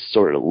becomes, it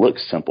sort of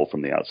looks simple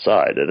from the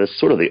outside. And that's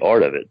sort of the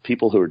art of it.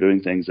 People who are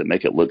doing things that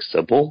make it look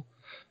simple,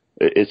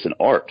 it's an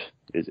art.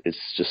 It's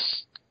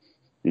just,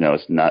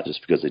 it's not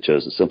just because they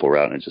chose a simple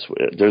route, and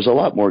there's a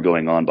lot more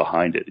going on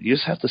behind it. You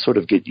just have to sort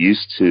of get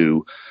used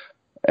to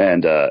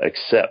and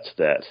accept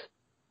that,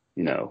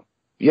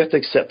 you have to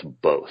accept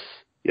both.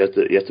 You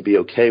have to be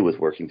okay with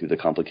working through the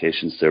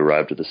complications to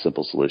arrive to the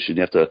simple solution.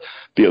 You have to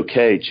be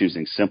okay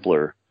choosing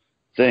simpler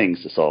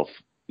things to solve.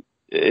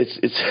 It's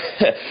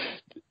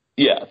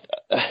yeah,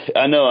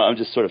 I know I'm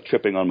just sort of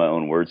tripping on my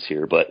own words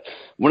here, but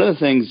one of the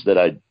things that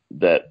I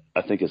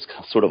think is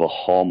sort of a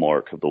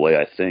hallmark of the way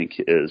I think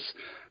is,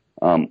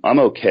 I'm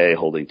okay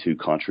holding two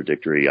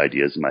contradictory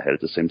ideas in my head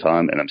at the same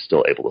time, and I'm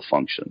still able to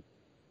function.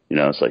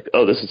 It's like,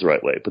 oh, this is the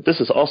right way, but this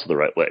is also the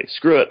right way.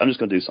 Screw it, I'm just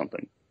going to do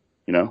something.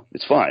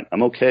 It's fine.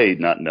 I'm okay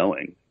not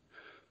knowing.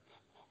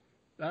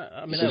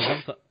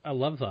 I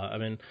love that. I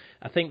mean,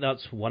 I think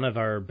that's one of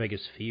our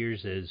biggest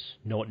fears is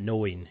not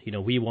knowing.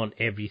 We want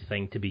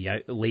everything to be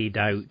laid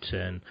out,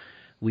 and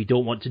we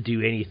don't want to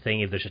do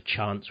anything if there's a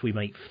chance we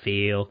might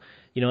fail.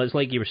 It's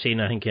like you were saying,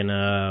 I think in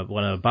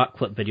one of the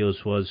backflip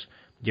videos was,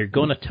 you're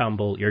gonna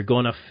tumble, you're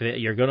gonna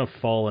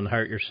fall and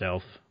hurt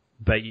yourself,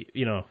 but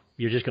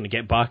you're just gonna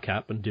get back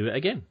up and do it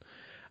again.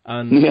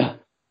 And yeah,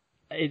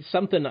 it's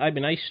something. I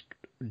mean, I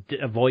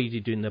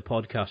avoided doing the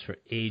podcast for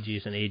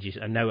ages and ages,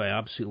 and now I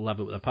absolutely love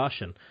it with a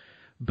passion.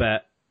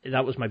 But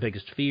that was my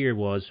biggest fear: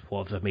 was,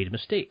 what if I've made a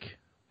mistake?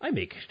 I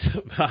make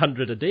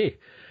 100 a day.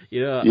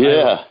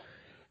 Yeah.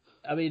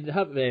 I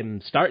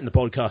mean, starting the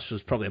podcast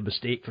was probably a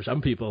mistake for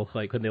some people,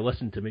 like when they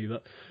listen to me.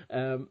 But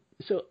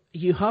so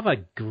you have a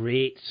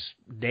great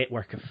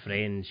network of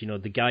friends,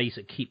 the guys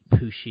that keep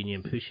pushing you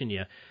and pushing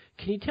you.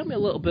 Can you tell me a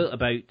little bit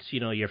about,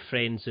 your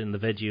friends in the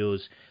videos?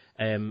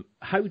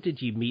 How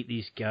did you meet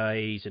these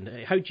guys,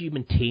 and how do you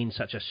maintain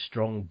such a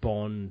strong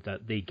bond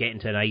that they get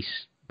into an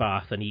ice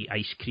bath and eat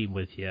ice cream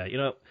with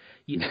you?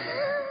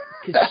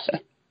 Because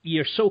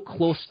you're so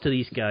close to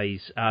these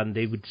guys, and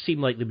they would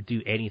seem like they would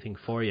do anything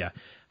for you.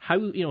 How,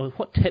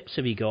 what tips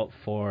have you got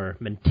for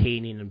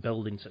maintaining and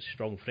building such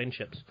strong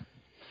friendships?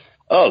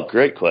 Oh,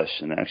 great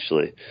question,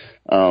 actually.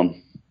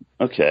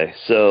 Okay,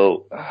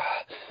 so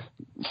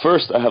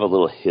first I have a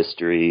little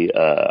history.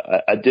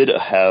 I did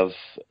have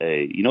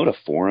you know what a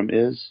forum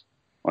is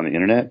on the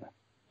internet?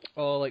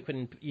 Oh, like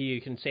when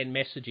you can send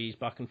messages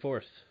back and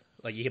forth.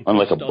 Like you can on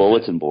like a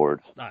bulletin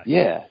board. Ah.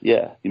 Yeah.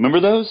 You remember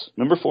those?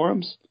 Remember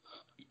forums?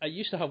 I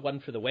used to have one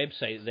for the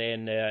website,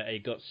 then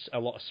it got a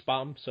lot of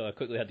spam, so I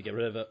quickly had to get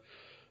rid of it.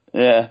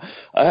 Yeah,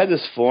 I had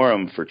this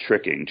forum for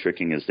tricking.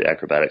 Tricking is the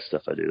acrobatic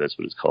stuff I do. That's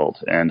what it's called.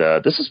 And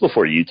this is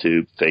before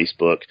YouTube,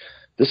 Facebook.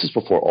 This is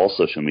before all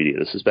social media.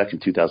 This is back in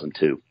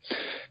 2002.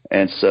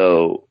 And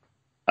so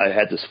I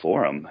had this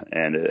forum,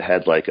 and it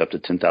had like up to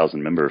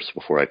 10,000 members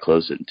before I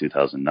closed it in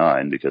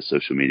 2009 because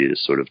social media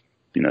just sort of,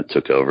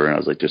 took over. And I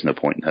was like, there's no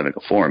point in having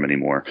a forum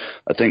anymore.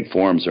 I think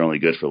forums are only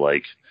good for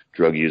like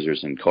drug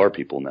users and car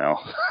people now.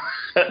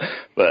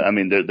 But I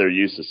mean, they're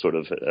used to sort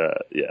of,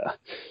 yeah.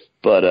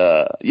 But,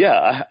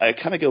 I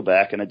kind of go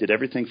back and I did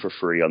everything for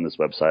free on this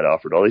website. I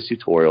offered all these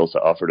tutorials. I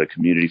offered a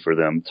community for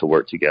them to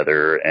work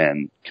together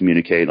and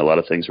communicate. And a lot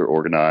of things were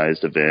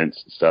organized,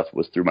 events and stuff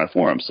was through my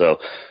forum. So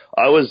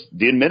I was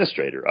the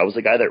administrator. I was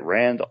the guy that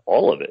ran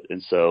all of it.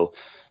 And so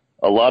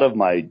a lot of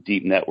my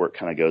deep network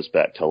kind of goes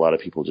back to a lot of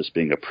people just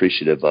being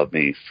appreciative of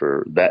me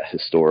for that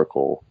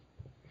historical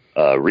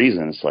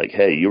reason. It's like,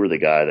 hey, you were the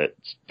guy that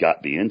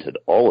got me into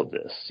all of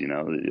this.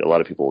 A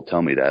lot of people will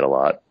tell me that a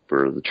lot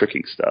for the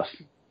tricking stuff.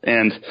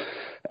 And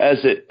as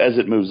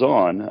it moves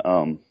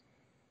on,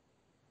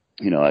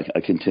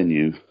 I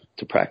continue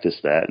to practice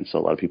that. And so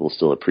a lot of people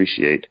still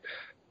appreciate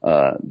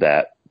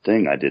that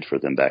thing I did for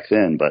them back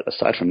then. But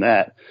aside from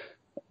that,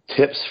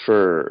 tips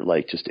for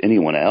like just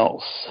anyone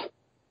else,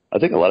 I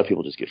think a lot of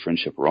people just get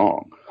friendship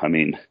wrong. I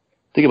mean,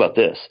 think about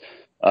this.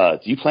 Do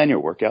you plan your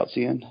workouts,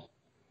 Ian?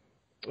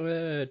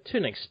 To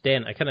an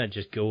extent, I kind of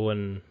just go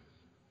and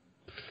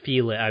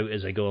feel it out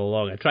as I go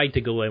along. I try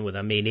to go in with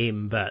a main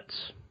aim, but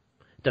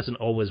doesn't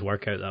always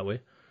work out that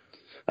way.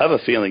 I have a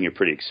feeling you're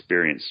pretty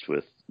experienced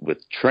with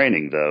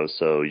training, though,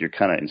 so you're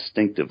kind of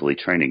instinctively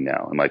training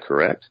now. Am I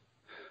correct?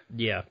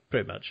 Yeah,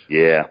 pretty much.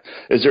 Yeah.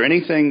 Is there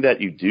anything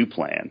that you do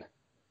plan?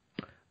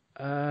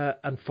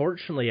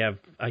 Unfortunately,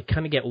 I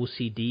kind of get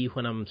OCD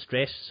when I'm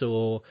stressed,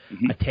 so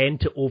I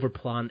tend to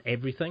overplan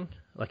everything.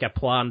 Like I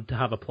plan to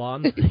have a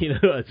plan.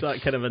 It's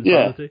that kind of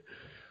mentality.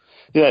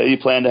 Yeah, you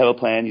plan to have a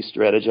plan, you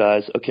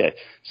strategize. Okay,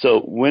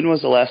 so when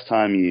was the last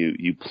time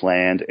you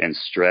planned and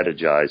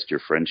strategized your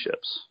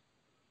friendships?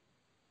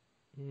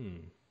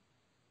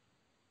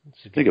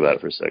 Think about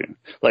it for a second.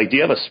 Like, do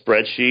you have a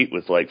spreadsheet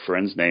with, like,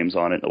 friends' names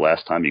on it, the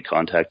last time you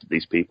contacted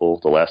these people,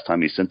 the last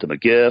time you sent them a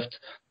gift,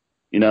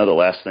 the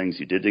last things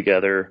you did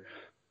together?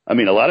 I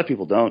mean, a lot of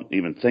people don't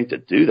even think to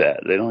do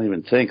that. They don't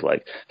even think,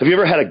 like, have you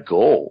ever had a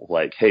goal?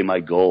 Like, hey, my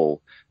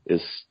goal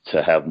is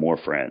to have more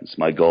friends.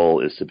 My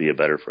goal is to be a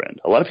better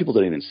friend. A lot of people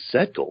don't even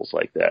set goals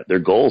like that. Their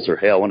goals are,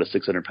 hey, I want a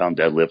 600-pound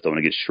deadlift. I want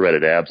to get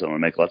shredded abs. I want to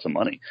make lots of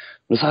money.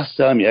 When was the last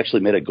time you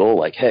actually made a goal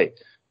like, hey,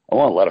 I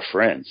want a lot of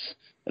friends,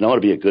 and I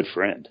want to be a good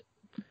friend?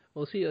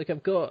 Well, see, like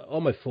I've got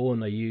on my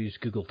phone, I use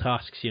Google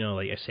Tasks,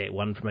 like I set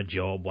one for my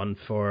job, one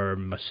for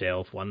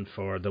myself, one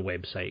for the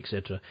website,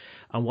 etc.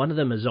 And one of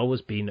them has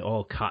always been,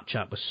 catch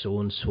up with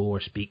so-and-so or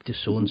speak to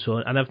so-and-so.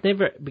 And I've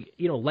never,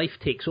 life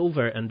takes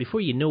over, and before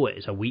you know it,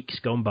 it's a week's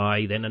gone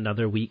by, then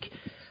another week.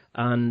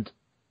 And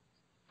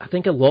I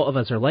think a lot of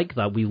us are like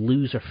that. We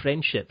lose our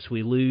friendships.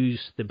 We lose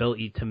the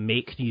ability to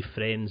make new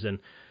friends. And,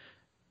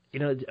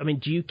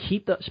 do you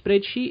keep that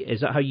spreadsheet?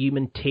 Is that how you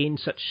maintain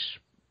such...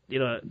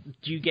 do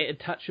you get in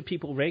touch with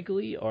people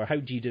regularly, or how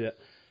do you do it?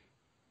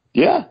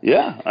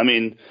 Yeah. I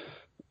mean,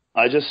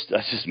 I just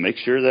make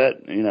sure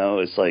that,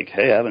 it's like,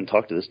 hey, I haven't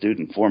talked to this dude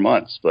in 4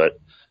 months, but,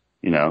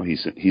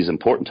 he's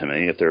important to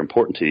me. If they're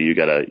important to you,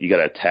 you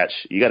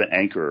gotta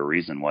anchor a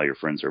reason why your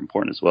friends are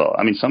important as well.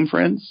 I mean, some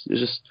friends, it's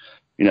just,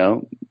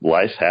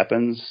 life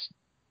happens,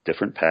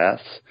 different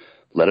paths,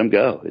 let them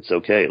go. It's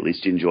okay. At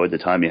least you enjoyed the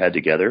time you had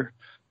together.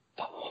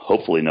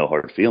 Hopefully no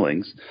hard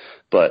feelings.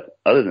 But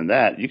other than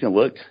that, you can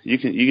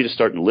just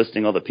start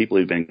listing all the people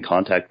you've been in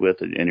contact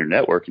with in your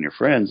network and your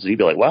friends. And you'd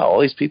be like, wow, all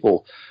these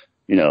people,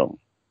 they're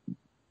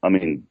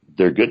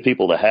good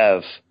people to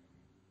have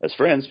as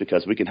friends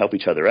because we can help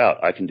each other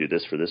out. I can do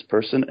this for this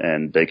person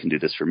and they can do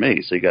this for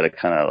me. So you got to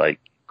kind of like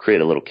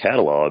create a little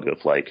catalog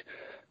of like,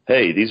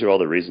 hey, these are all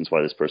the reasons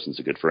why this person's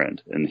a good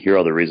friend. And here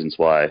are the reasons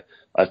why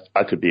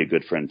I could be a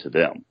good friend to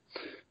them.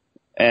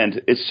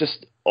 And it's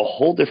just a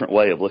whole different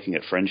way of looking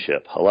at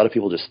friendship. A lot of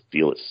people just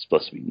feel it's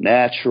supposed to be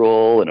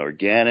natural and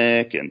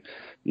organic and,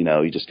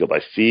 you just go by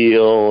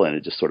feel and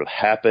it just sort of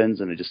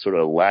happens and it just sort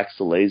of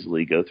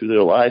lazily go through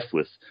their life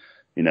with,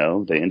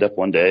 they end up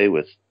one day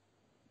with,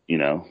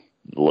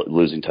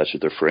 losing touch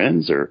with their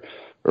friends or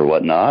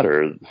whatnot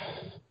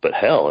but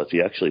hell, if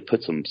you actually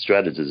put some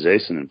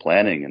strategization and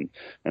planning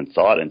and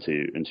thought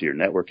into your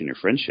network and your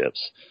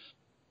friendships,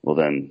 well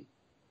then,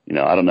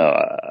 I don't know.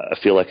 I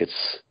feel like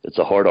it's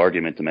a hard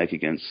argument to make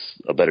against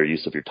a better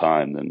use of your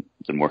time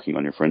than working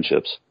on your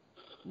friendships.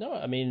 No,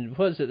 I mean,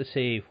 what is it to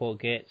say? What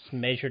gets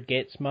measured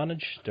gets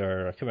managed,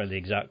 or I can't remember the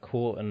exact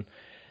quote. And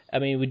I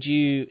mean, would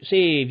you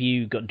say if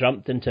you got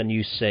dumped into a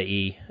new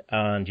city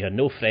and you had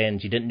no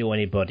friends, you didn't know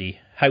anybody,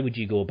 how would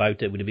you go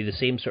about it? Would it be the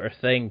same sort of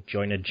thing?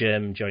 Join a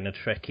gym, join a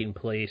trekking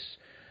place,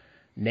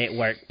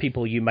 network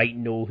people you might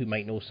know who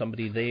might know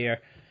somebody there.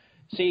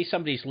 Say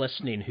somebody's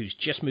listening who's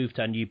just moved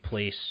to a new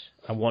place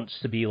and wants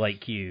to be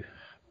like you.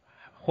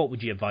 What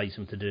would you advise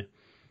them to do?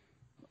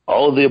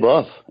 All of the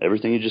above.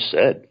 Everything you just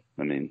said.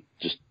 I mean,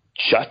 just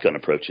shotgun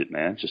approach it,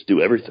 man. Just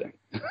do everything.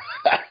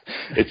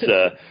 It's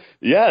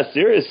yeah,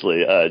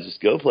 seriously.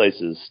 Just go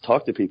places,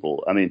 talk to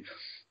people. I mean,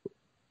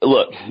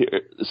 look,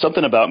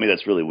 something about me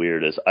that's really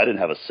weird is I didn't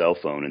have a cell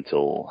phone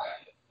until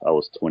I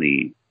was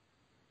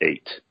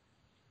 28.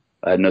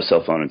 I had no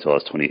cell phone until I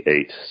was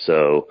 28.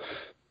 So,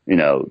 you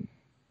know,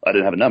 I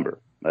didn't have a number.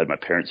 I had my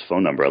parents'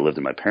 phone number. I lived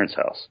in my parents'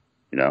 house.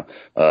 You know,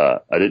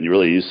 I didn't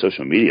really use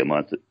social media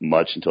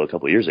much until a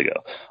couple of years ago.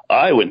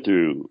 I went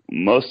through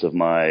most of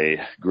my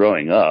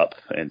growing up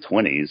and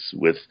 20s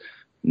with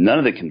none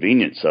of the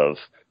convenience of,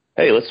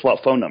 hey, let's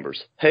swap phone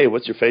numbers. Hey,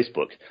 what's your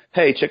Facebook?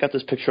 Hey, check out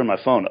this picture on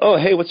my phone. Oh,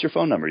 hey, what's your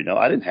phone number? You know,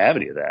 I didn't have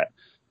any of that.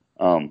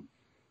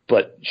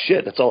 But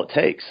shit, that's all it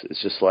takes.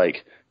 It's just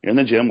like you're in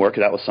the gym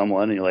working out with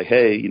someone and you're like,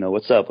 hey, you know,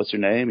 what's up? What's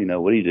your name? You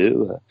know, what do you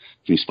do?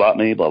 Can you spot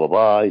me? Blah, blah,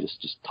 blah. You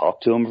just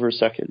talk to them for a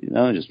second, you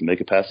know, just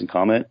make a passing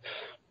comment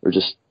or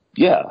just,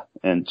 yeah.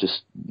 And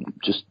just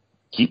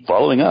keep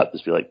following up.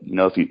 Just be like, you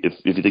know, if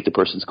you think the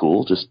person's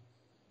cool, just,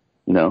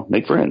 you know,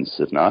 make friends.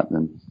 If not,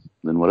 then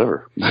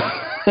whatever.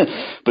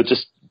 But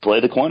just play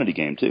the quantity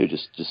game too.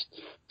 Just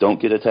don't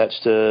get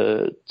attached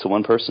to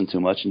one person too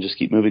much and just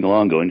keep moving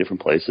along, going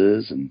different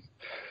places and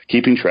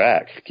keeping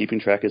track. Keeping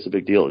track is a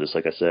big deal, just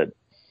like I said.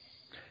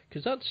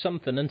 Because that's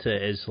something, isn't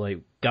it? Is like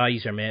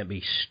guys are meant to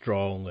be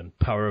strong and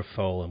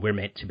powerful, and we're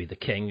meant to be the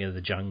king of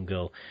the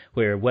jungle.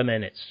 Where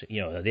women, it's,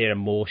 you know, they're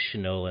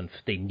emotional and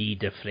they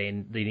need a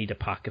friend, they need a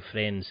pack of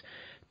friends.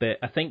 But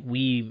I think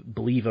we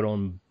believe our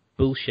own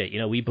bullshit. You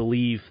know, we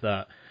believe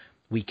that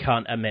we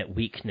can't admit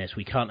weakness,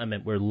 we can't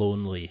admit we're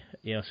lonely.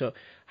 You know, so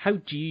how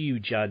do you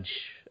judge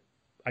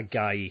a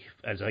guy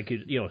as like,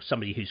 you know,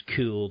 somebody who's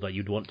cool that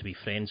you'd want to be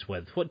friends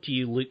with? What do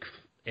you look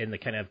in the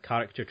kind of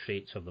character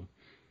traits of them?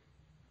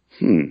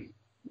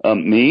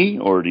 Me,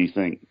 or do you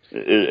think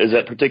is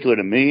that particular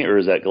to me, or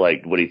is that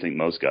like what do you think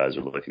most guys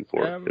are looking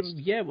for?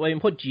 Yeah, well, I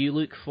mean, what do you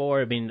look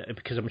for? I mean,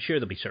 because I'm sure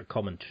there'll be sort of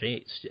common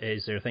traits.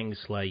 Is there things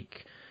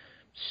like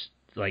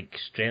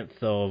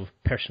strength of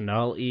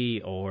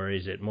personality, or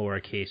is it more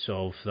a case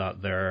of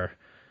that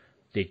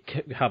they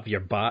have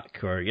your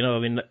back, or, you know, I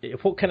mean,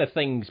 what kind of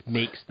things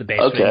makes the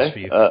best friends for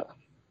you?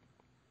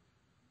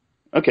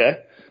 Okay.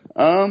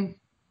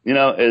 You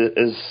know,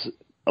 as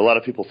a lot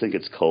of people think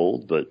it's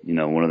cold, but, you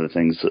know, one of the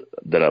things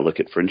that I look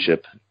at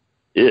friendship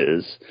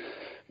is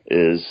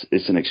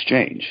it's an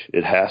exchange.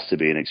 It has to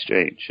be an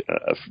exchange.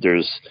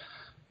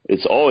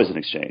 It's always an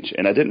exchange.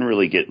 And I didn't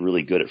really get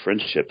really good at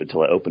friendship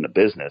until I opened a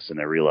business,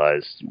 and I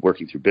realized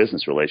working through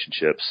business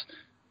relationships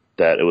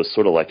that it was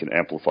sort of like an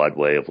amplified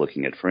way of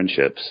looking at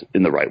friendships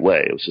in the right way.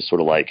 It was just sort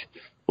of like,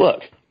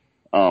 look,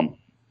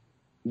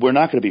 we're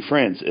not going to be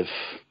friends if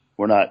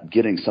we're not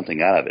getting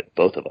something out of it,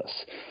 both of us.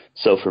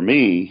 So for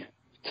me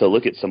to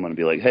look at someone and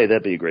be like, hey,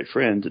 that'd be a great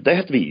friend, they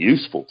have to be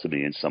useful to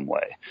me in some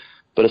way.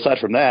 But aside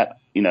from that,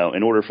 you know,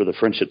 in order for the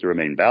friendship to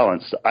remain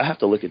balanced, I have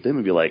to look at them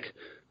and be like,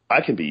 I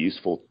can be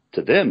useful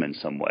to them in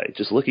some way.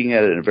 Just looking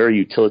at it in a very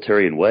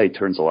utilitarian way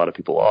turns a lot of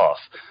people off.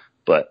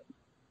 But,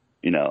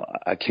 you know,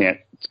 I can't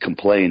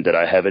complain that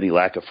I have any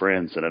lack of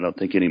friends, and I don't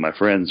think any of my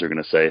friends are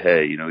going to say,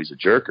 hey, you know, he's a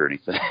jerk or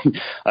anything.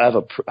 I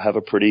have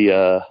a pretty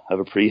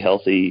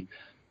healthy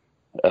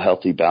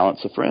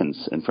balance of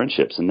friends and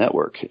friendships and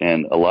network.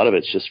 And a lot of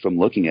it's just from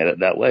looking at it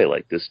that way.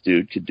 Like, this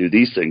dude could do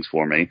these things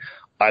for me.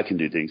 I can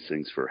do these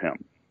things for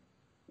him.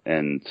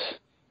 And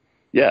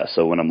yeah,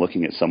 so when I'm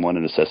looking at someone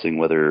and assessing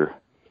whether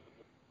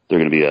they're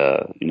going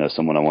to be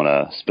someone I want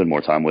to spend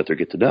more time with or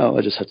get to know,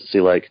 I just have to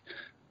see, like,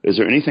 is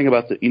there anything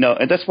about the, you know,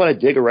 and that's what I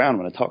dig around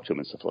when I talk to him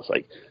and stuff. I was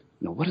like,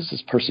 you know, what is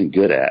this person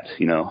good at,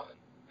 you know?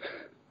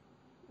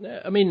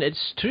 I mean,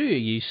 it's true.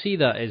 You see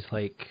that as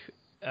like,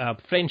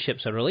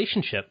 friendship's a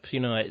relationship, you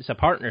know, it's a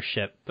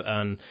partnership,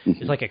 and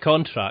it's like a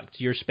contract.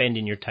 You're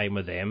spending your time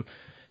with them,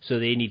 so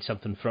they need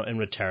something in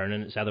return,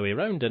 and it's the other way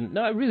around. And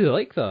no, I really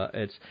like that.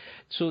 It's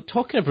so,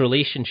 talking of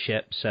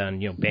relationships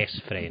and, you know,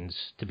 best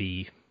friends, to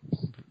be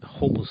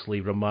hopelessly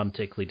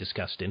romantically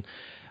disgusting,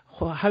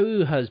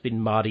 how has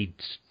being married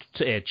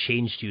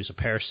changed you as a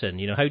person?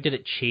 You know, how did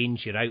it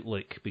change your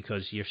outlook?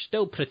 Because you're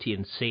still pretty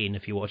insane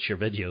if you watch your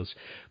videos,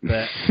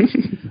 but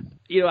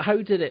you know,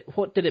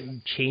 what did it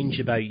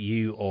change about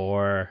you,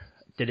 or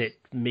did it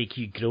make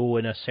you grow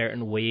in a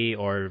certain way,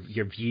 or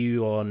your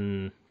view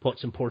on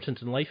what's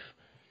important in life?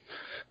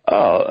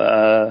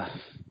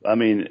 I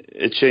mean,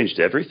 it changed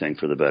everything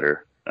for the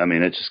better. I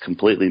mean, it just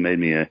completely made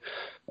me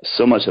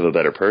so much of a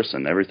better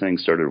person. Everything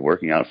started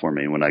working out for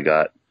me when I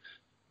got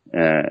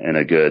in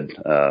a good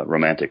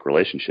romantic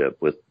relationship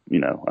with, you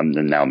know, I'm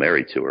now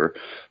married to her.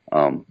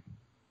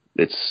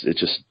 It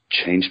just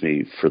changed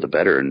me for the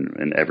better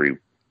in every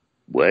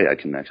way. I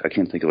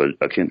can't think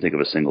of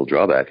a single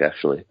drawback,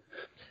 actually.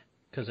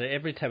 Because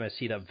every time I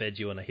see that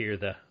video and I hear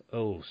the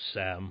 "Oh,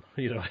 Sam,"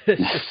 you know,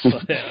 it's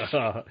just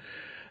like,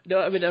 no,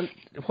 I mean,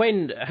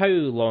 how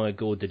long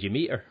ago did you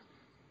meet her?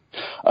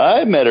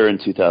 I met her in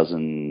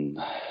 2000.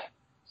 Let's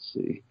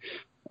see.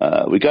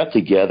 We got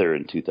together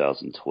in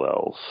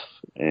 2012,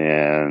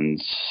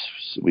 and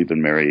we've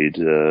been married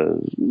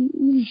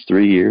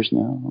 3 years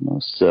now,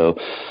 almost. So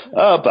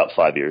about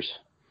 5 years.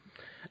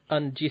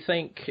 And do you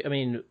think, I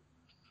mean,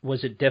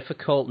 was it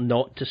difficult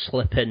not to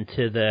slip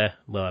into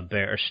I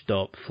better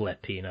stop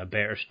flipping, I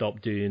better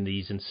stop doing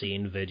these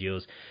insane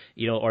videos,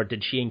 or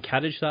did she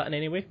encourage that in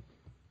any way?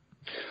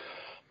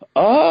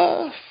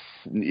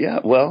 Yeah,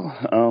 well,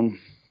 I'm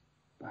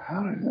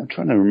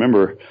trying to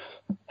remember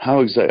how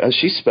exactly.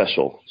 She's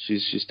special.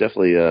 She's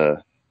definitely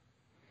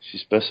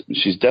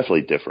she's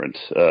definitely different.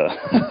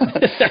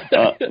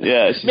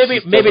 Yeah,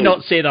 maybe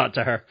not say that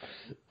to her.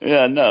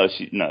 Yeah,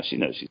 she knows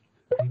she's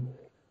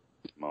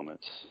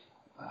moments.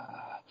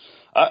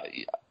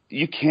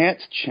 You can't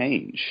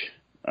change.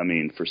 I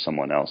mean, for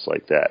someone else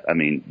like that. I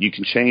mean, you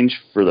can change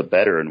for the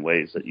better in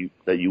ways that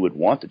you would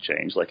want to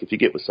change. Like if you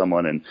get with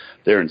someone and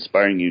they're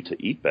inspiring you to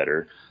eat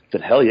better,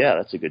 then hell yeah,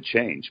 that's a good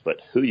change.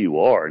 But who you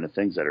are and the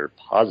things that are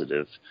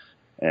positive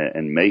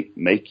and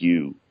make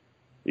you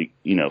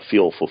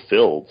feel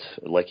fulfilled,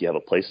 like you have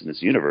a place in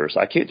this universe.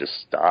 I can't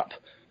just stop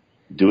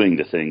doing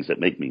the things that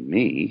make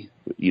me.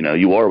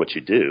 You are what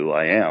you do.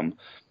 I am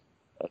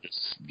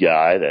this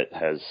guy that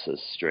has a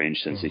strange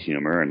sense of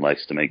humor and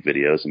likes to make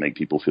videos and make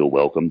people feel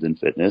welcomed in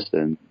fitness,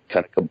 and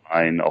kind of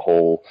combine a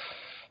whole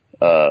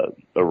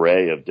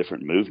array of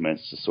different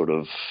movements to sort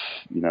of,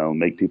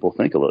 make people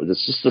think a little.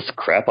 It's just this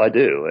crap I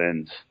do.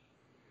 And,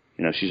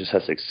 she just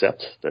has to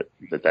accept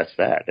that's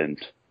that. And,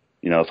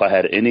 if I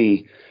had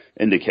any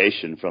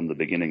indication from the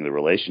beginning of the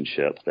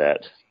relationship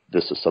that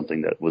this is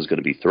something that was going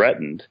to be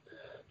threatened,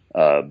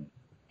 I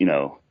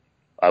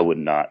would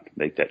not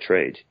make that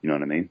trade. You know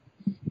what I mean?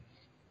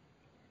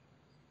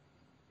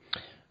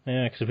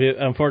 Yeah, because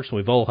unfortunately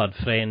we've all had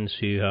friends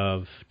who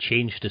have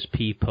changed as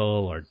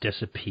people or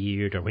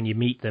disappeared, or when you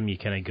meet them you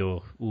kind of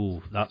go,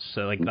 ooh, that's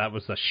that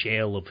was the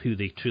shell of who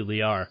they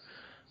truly are,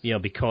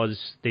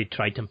 because they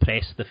tried to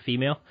impress the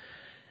female.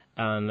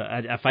 And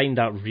I find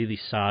that really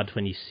sad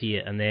when you see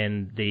it, and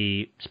then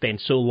they spend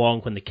so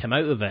long when they come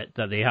out of it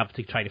that they have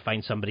to try to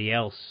find somebody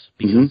else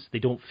because they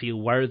don't feel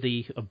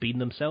worthy of being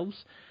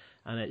themselves.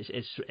 And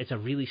it's a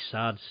really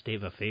sad state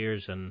of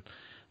affairs. And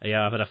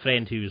yeah, I've had a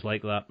friend who's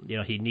like that.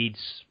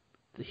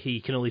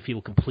 He can only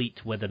feel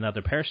complete with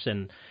another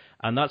person,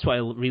 and that's what I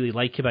really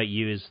like about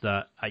you is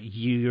that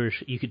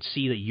you could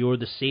see that you're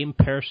the same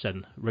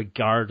person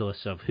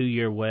regardless of who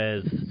you're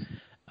with,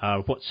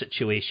 what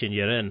situation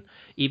you're in.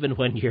 Even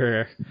when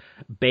you're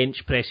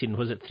bench pressing,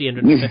 was it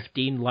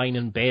 315, lying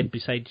in bed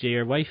beside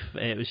your wife?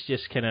 It was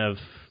just kind of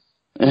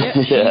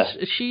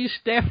she's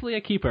definitely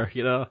a keeper,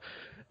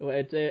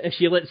 if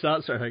she lets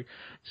that sort of thing.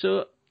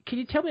 So. Can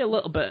you tell me a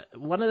little bit?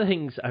 One of the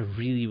things I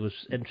really was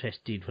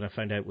interested when I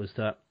found out was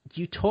that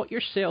you taught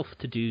yourself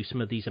to do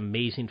some of these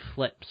amazing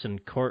flips and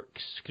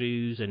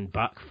corkscrews and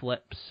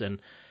backflips, and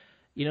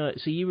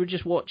so you were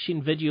just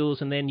watching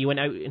videos and then you went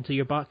out into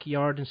your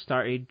backyard and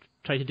started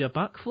trying to do a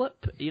backflip.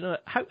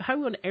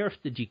 How on earth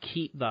did you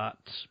keep that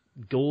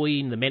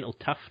going? The mental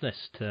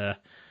toughness to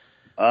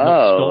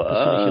not stop as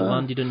soon as you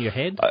landed on your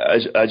head.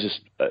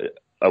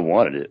 I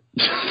wanted it.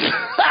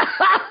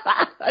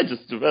 I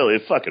just really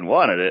fucking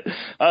wanted it.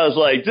 I was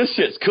like, this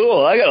shit's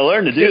cool. I got to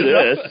learn to do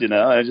this.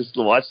 I just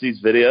watch these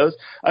videos.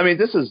 I mean,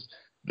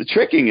 the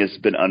tricking has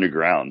been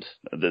underground.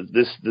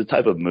 The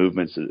type of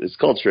movements, it's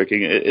called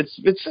tricking. It's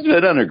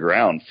been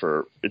underground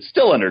it's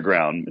still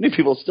underground. Many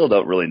people still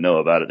don't really know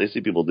about it. They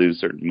see people do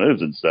certain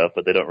moves and stuff,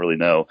 but they don't really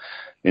know,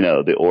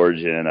 the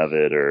origin of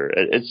it, or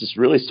it's just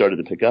really started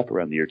to pick up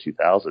around the year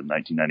 2000,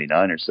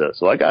 1999 or so.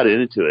 So I got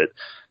into it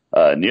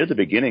near the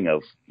beginning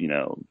of,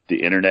 the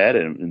internet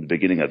and the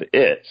beginning of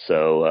it.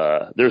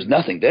 So there's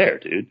nothing there,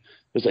 dude.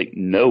 There's like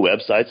no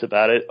websites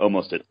about it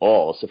almost at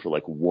all, except for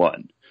like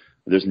one.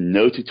 There's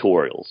no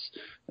tutorials.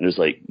 And there's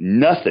like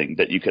nothing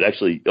that you could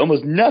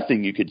almost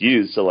nothing you could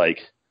use to like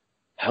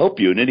help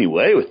you in any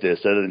way with this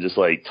other than just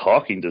like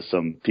talking to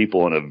some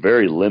people on a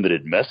very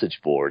limited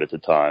message board at the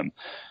time.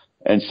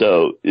 And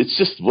so it's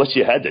just what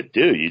you had to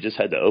do. You just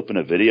had to open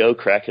a video,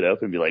 crack it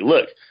open, and be like,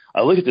 look,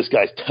 I look at this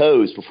guy's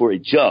toes before he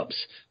jumps.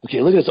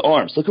 Okay, look at his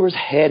arms. Look where his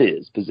head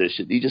is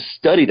positioned. You just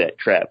study that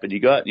crap, and you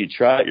go out and you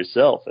try it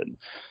yourself. And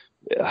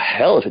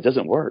hell, if it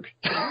doesn't work.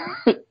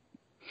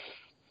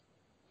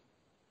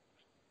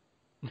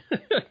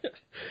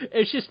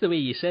 It's just the way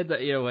you said that,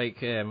 I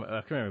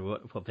can't remember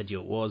what video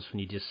it was when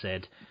you just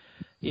said,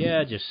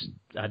 I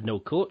had no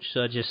coach,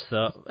 so I just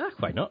thought,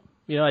 why not?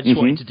 I just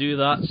wanted to do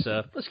that,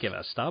 so let's give it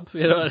a stab.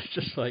 It's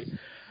just like,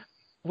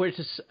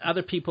 whereas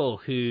other people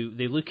who,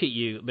 they look at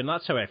you, I mean,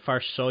 that's how I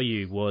first saw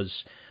you,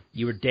 was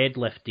you were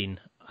deadlifting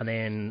and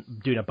then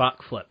doing a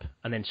backflip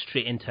and then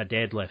straight into a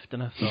deadlift,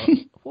 and I thought,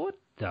 what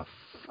the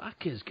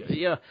fuck is good?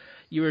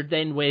 You were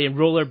then wearing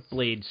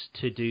rollerblades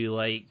to do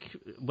like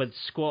with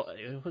squat.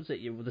 What was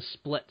it? With the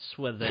splits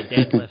with the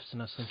deadlifts,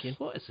 and I was thinking,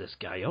 what is this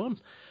guy on?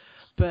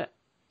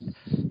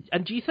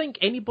 And do you think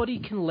anybody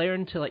can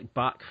learn to like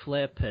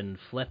backflip and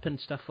flip and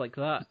stuff like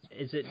that?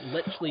 Is it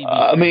literally?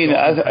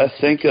 I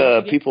think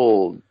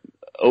people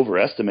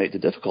overestimate the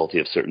difficulty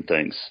of certain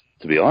things.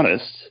 To be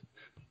honest,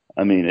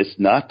 I mean, it's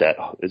not that.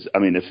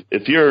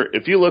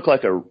 If you look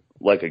like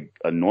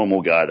a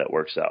normal guy that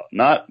works out,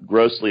 not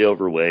grossly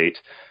overweight,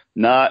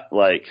 not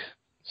like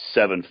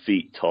 7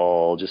 feet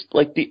tall, just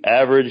like the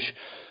average,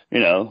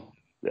 the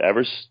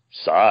average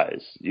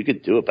size. You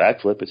could do a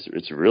backflip.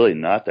 It's really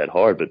not that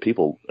hard, but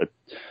people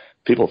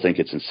think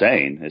it's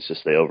insane. It's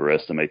just they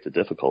overestimate the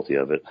difficulty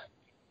of it.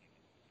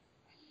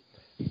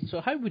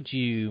 So how would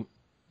you,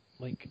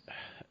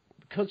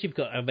 because you've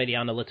got a very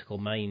analytical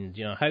mind,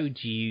 how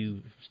do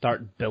you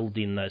start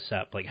building this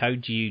up? Like, how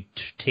do you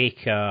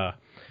take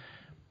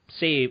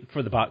say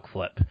for the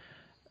backflip,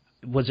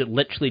 was it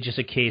literally just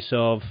a case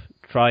of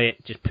try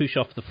it, just push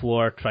off the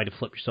floor, try to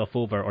flip yourself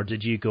over, or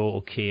did you go,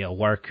 okay, I'll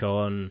work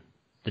on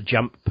the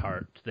jump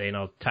part, then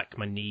I'll tuck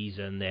my knees,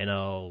 and then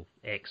I'll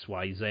X,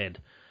 Y, Z?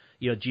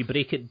 Do you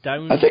break it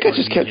down? I think I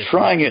just kept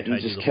trying it and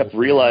just kept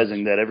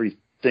realizing that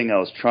everything I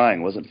was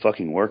trying wasn't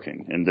fucking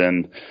working. And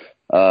then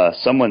a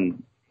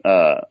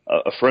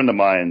friend of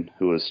mine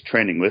who was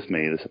training with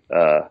me,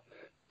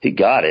 he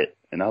got it,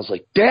 and I was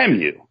like, damn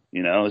you.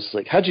 It's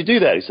like, how'd you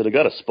do that? He said, I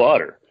got a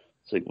spotter.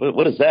 It's like,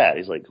 what is that?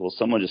 He's like, well,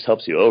 someone just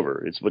helps you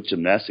over. It's what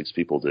gymnastics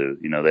people do.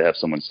 They have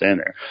someone stand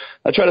there.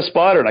 I tried a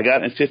spotter, and I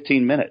got it in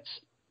 15 minutes.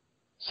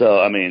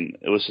 So, I mean,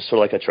 it was just sort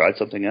of like I tried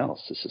something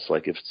else. It's just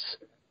like, if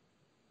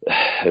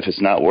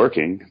it's not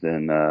working,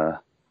 then,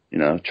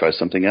 try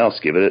something else.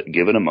 Give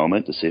it a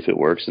moment to see if it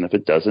works. And if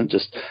it doesn't,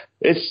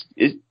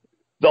 the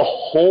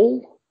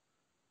whole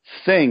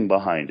thing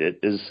behind it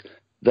is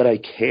that I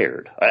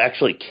cared. I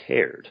actually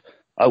cared.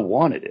 I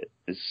wanted it.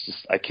 It's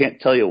just, I can't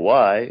tell you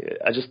why.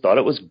 I just thought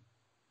it was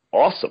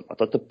awesome. I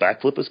thought the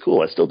backflip was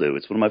cool. I still do.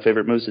 It's one of my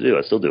favorite moves to do.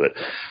 I still do it.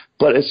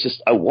 But it's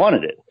just, I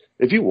wanted it.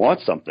 If you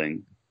want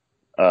something,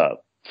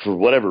 for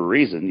whatever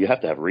reason, you have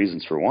to have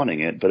reasons for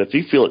wanting it. But if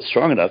you feel it's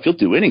strong enough, you'll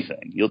do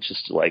anything. You'll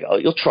just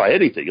you'll try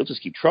anything. You'll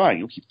just keep trying.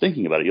 You'll keep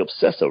thinking about it. You'll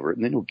obsess over it,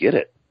 and then you'll get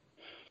it.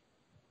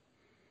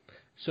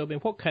 So, I mean,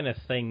 what kind of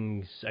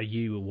things are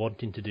you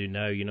wanting to do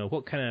now?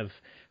 What kind of,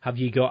 have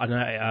you got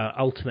an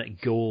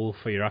ultimate goal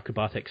for your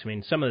acrobatics? I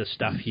mean, some of the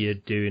stuff you're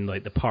doing,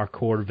 like the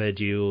parkour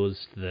videos,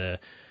 the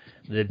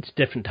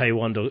different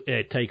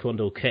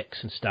taekwondo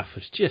kicks and stuff,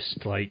 is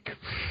just like,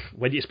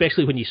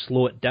 especially when you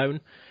slow it down.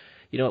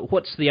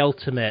 What's the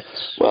ultimate?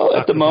 Well,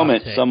 at the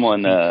moment,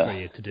 someone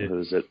who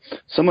is it?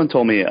 Someone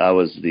told me I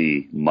was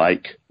the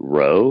Mike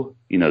Rowe,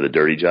 the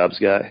Dirty Jobs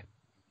guy.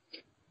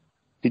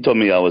 He told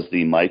me I was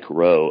the Mike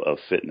Rowe of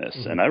fitness,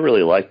 and I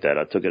really liked that.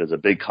 I took it as a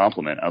big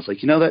compliment. I was like,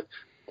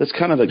 that's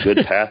kind of a good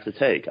path to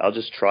take. I'll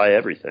just try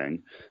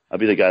everything. I'll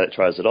be the guy that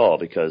tries it all,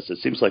 because it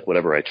seems like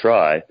whatever I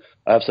try,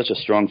 I have such a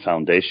strong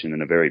foundation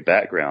and a varied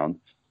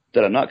background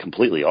that I'm not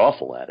completely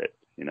awful at it.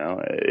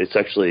 It's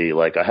actually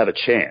like I have a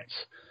chance.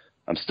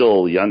 I'm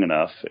still young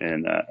enough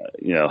and,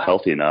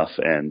 healthy enough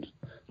and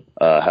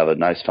have a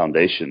nice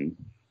foundation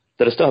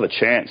that I still have a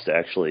chance to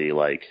actually,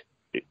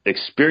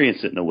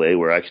 experience it in a way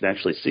where I can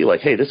actually see,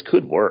 hey, this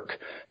could work.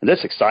 And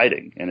that's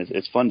exciting. And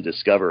it's fun to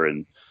discover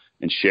and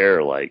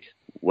share,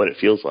 what it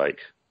feels like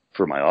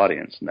for my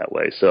audience in that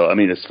way. So, I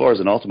mean, as far as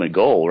an ultimate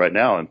goal, right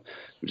now, I'm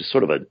just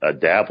sort of a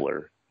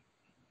dabbler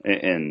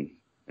in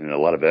a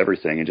lot of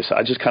everything. And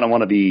I just kind of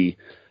want to be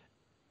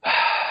 –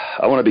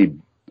 I want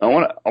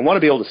to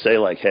be able to say,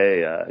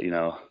 hey, I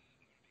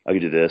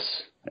could do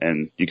this,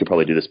 and you could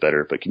probably do this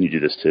better, but can you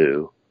do this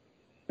too?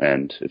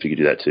 And if you could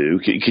do that too,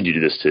 could you do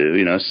this too?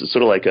 It's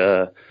sort of like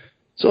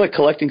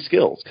collecting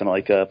skills, kind of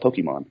like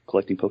Pokemon,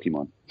 collecting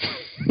Pokemon.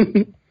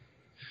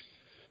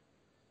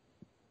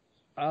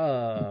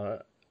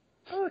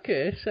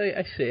 Okay, so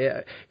I see.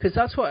 Because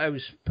that's what I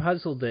was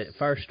puzzled at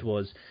first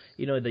was,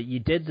 that you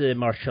did the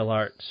martial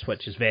arts,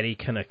 which is very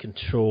kind of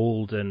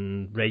controlled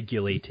and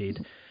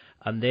regulated.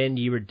 And then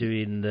you were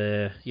doing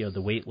the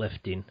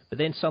weightlifting, but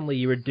then suddenly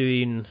you were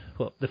doing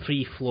the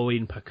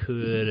free-flowing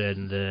parkour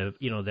and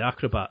the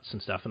acrobats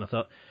and stuff. And I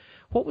thought,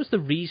 what was the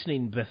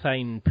reasoning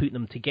behind putting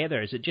them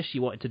together? Is it just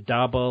you wanted to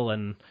dabble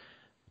and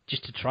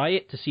just to try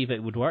it to see if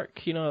it would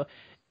work?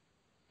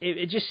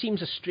 It just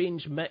seems a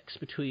strange mix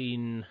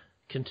between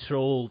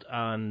controlled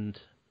and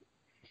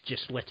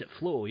just let it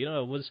flow.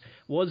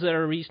 Was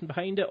there a reason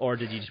behind it, or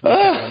did you just wake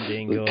up one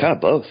day and go? Kind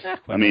of both.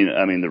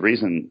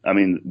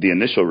 The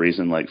initial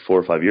reason, 4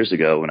 or 5 years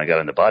ago when I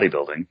got into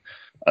bodybuilding,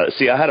 I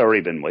had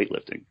already been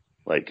weightlifting,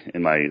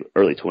 in my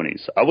early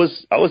 20s. I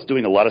was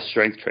doing a lot of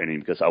strength training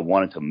because I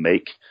wanted to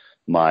make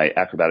my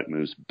acrobatic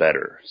moves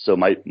better. So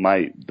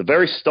the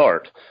very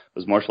start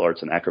was martial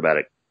arts and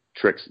acrobatic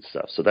tricks and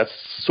stuff. So that's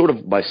sort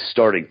of my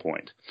starting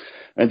point.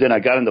 And then I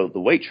got into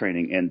the weight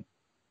training, and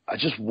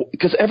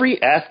because every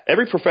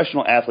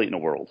professional athlete in the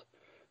world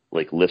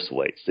lifts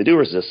weights. They do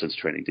resistance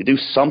training. They do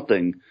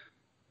something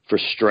for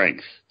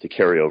strength to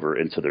carry over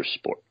into their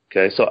sport.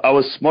 Okay, so I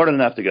was smart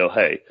enough to go,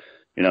 hey,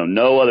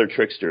 no other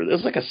trickster. It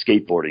was like a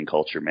skateboarding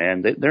culture,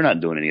 man. They're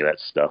not doing any of that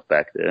stuff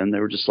back then. They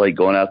were just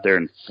going out there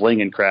and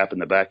flinging crap in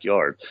the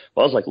backyard.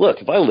 Well, I was like,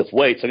 look, if I lift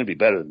weights, I'm gonna be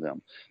better than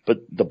them. But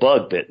the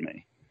bug bit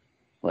me.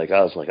 I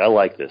was like, I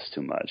like this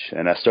too much,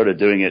 and I started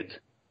doing it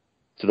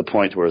to the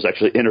point where it was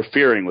actually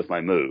interfering with my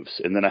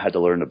moves, and then I had to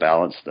learn to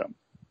balance them.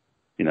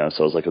 So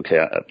I was like, okay,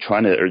 I'm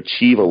trying to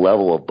achieve a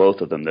level of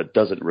both of them that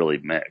doesn't really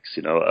mix.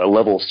 A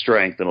level of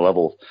strength and a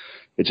level,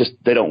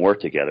 they don't work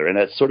together. And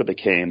that sort of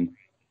became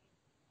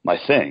my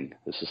thing.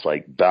 It's just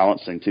like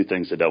balancing two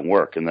things that don't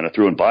work. And then I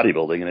threw in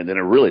bodybuilding, and then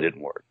it really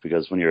didn't work,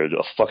 because when you're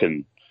a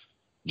fucking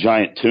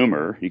giant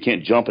tumor, you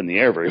can't jump in the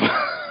air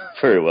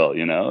very well,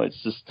 you know.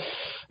 It's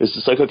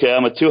just like, okay,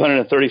 I'm a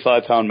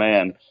 235 pound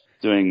man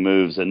doing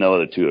moves that no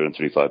other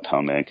 235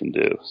 pound man can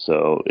do.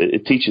 So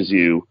it teaches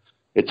you.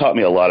 It taught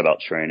me a lot about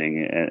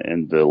training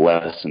and the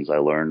lessons I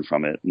learned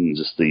from it, and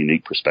just the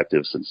unique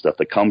perspectives and stuff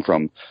that come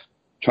from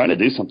trying to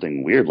do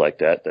something weird like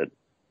that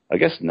I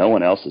guess no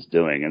one else is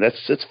doing. And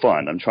it's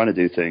fun. I'm trying to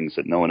do things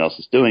that no one else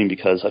is doing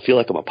because I feel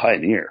like I'm a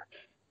pioneer.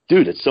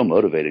 Dude, it's so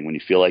motivating when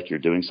you feel like you're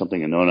doing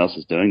something and no one else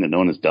is doing that no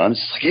one has done.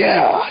 It's just like,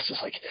 yeah, it's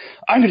just like,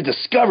 I'm going to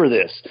discover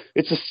this.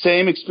 It's the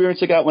same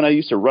experience I got when I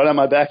used to run out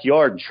my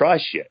backyard and try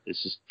shit.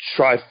 It's just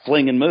try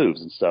flinging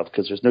moves and stuff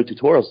because there's no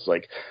tutorials. It's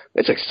like,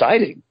 it's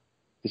exciting.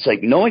 It's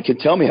like, no one can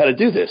tell me how to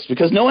do this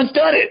because no one's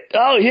done it.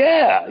 Oh,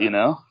 yeah, you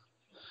know?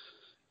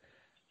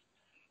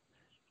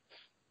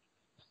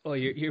 Oh,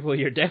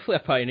 you're definitely a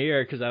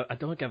pioneer, because I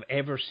don't think I've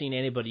ever seen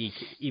anybody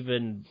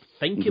even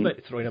think about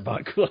throwing a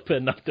backflip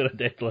in after a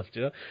deadlift,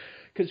 you know?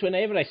 Because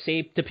whenever I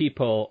say to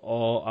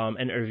people, I'm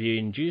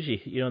interviewing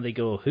Juji, you know, they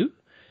go, who?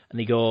 And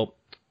they go,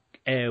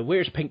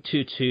 where's Pink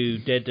Tutu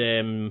did,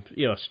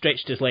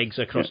 stretched his legs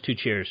across two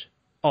chairs?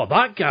 Oh,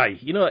 that guy!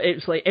 You know,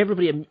 it's like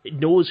everybody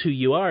knows who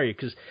you are,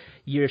 because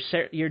you're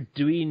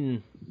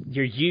doing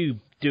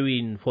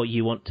what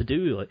you want to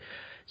do. Like,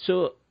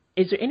 so,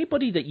 is there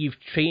anybody that you've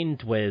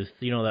trained with,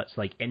 you know, that's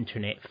like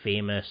internet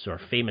famous or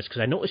famous?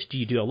 Because I noticed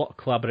you do a lot of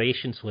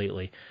collaborations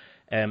lately.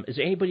 Is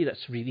there anybody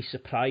that's really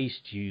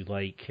surprised you?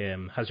 Like,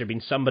 has there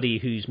been somebody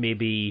who's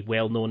maybe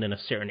well known in a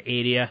certain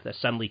area that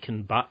suddenly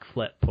can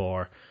backflip,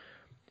 or,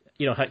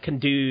 you know,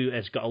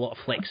 has got a lot of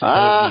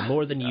flexibility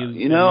more than you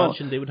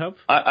imagined they would have?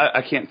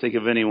 I can't think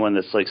of anyone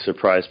that's like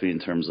surprised me in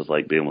terms of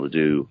like being able to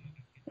do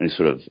any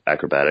sort of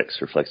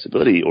acrobatics or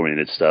flexibility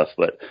oriented stuff,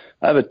 but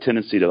I have a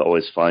tendency to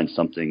always find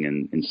something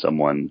in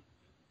someone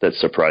that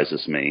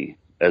surprises me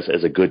as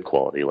a good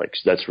quality, like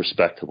that's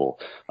respectable.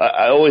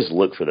 I always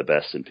look for the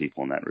best in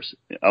people, in that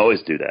I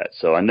always do that.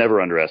 So I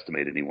never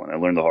underestimate anyone. I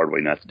learned the hard way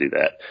not to do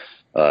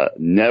that.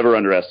 Never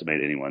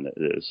underestimate anyone.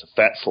 There's a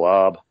fat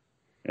slob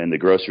in the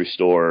grocery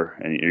store,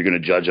 and you're going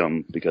to judge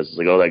him because it's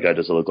like, oh, that guy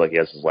doesn't look like he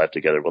has his life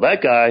together. Well,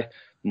 that guy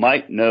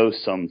might know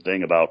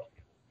something about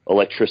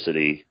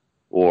electricity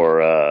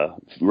or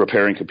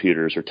repairing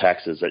computers or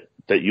taxes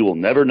that you will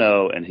never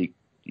know, and he'd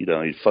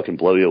fucking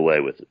blow you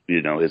away with,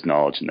 you know, his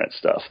knowledge and that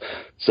stuff.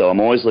 So I'm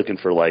always looking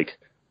for like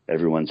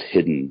everyone's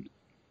hidden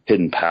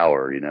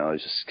power, you know.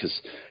 It's just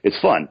because it's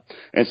fun.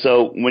 And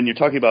so when you're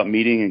talking about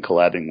meeting and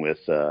collabing with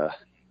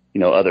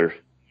other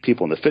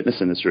people in the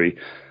fitness industry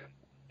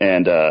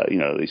and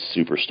these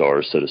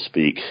superstars, so to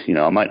speak, you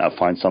know, I might not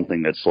find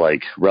something that's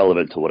like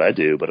relevant to what I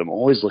do, but I'm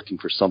always looking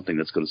for something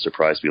that's going to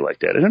surprise me like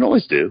that, and I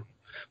always do.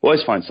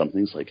 Always find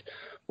something. It's like,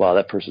 wow,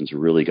 that person's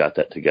really got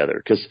that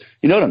together. Because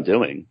you know what I'm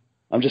doing?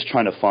 I'm just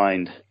trying to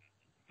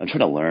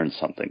learn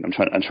something. I'm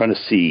trying to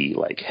see,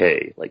 like,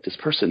 hey, like this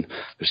person,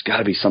 there's got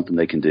to be something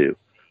they can do.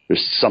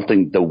 There's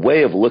something, the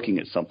way of looking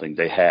at something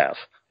they have.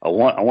 I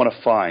want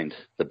to find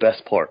the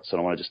best parts,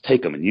 and I want to just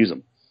take them and use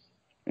them.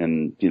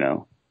 And, you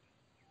know,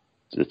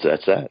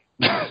 that's that.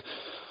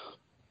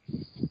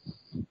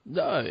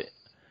 No.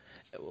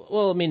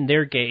 Well, I mean,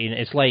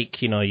 it's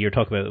like, you know, you're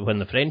talking about when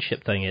the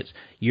friendship thing, it's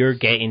you're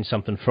getting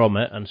something from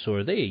it, and so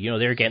are they. You know,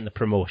 they're getting the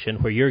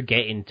promotion where you're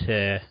getting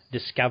to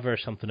discover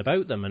something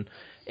about them, and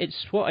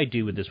it's what I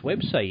do with this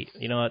website.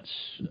 You know,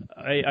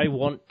 I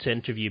want to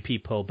interview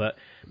people, but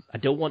I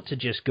don't want to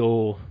just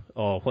go,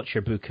 oh, what's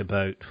your book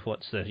about?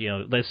 What's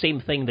the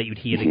same thing that you'd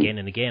hear again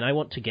and again. I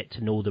want to get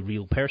to know the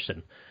real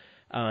person,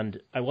 and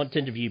I want to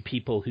interview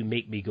people who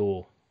make me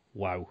go,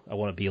 wow, I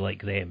want to be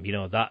like them. You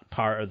know, that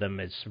part of them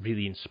is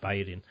really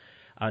inspiring.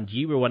 And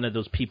you were one of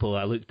those people that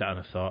I looked at and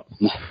I thought,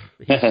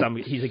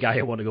 he's a guy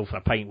I want to go for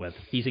a pint with.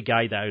 He's a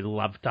guy that I would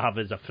love to have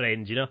as a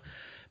friend, you know,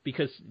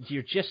 because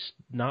you're just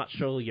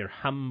natural, you're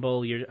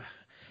humble,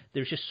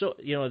 there's just so,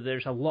 you know,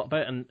 there's a lot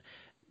about it. And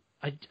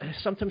I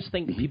sometimes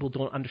think people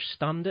don't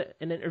understand it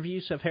in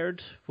interviews I've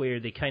heard, where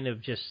they kind of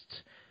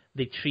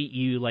they treat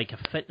you like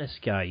a fitness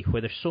guy,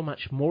 where there's so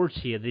much more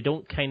to you. They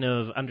don't kind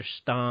of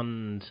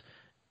understand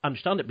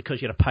it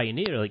because you're a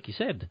pioneer, like you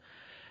said.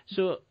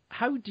 So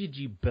how did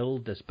you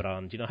build this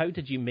brand? You know, how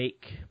did you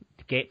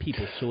get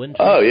people so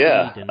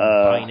interested in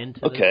buying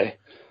into this? Okay.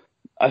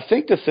 I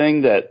think the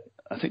thing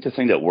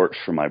that works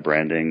for my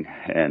branding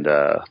and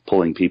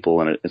pulling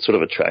people and it's sort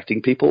of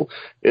attracting people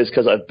is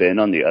because I've been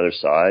on the other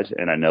side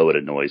and I know it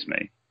annoys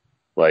me.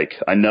 Like,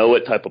 I know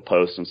what type of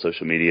posts on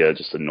social media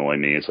just annoy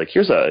me. It's like,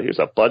 here's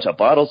a bunch of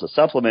bottles of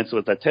supplements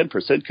with a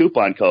 10%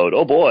 coupon code.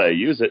 Oh boy,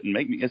 use it and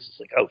make me. It's just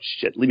like, oh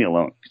shit, leave me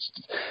alone.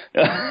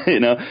 You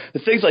know,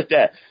 things like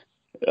that.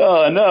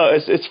 Oh no,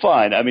 it's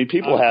fine. I mean,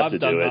 people have to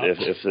do it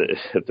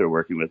if they're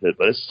working with it.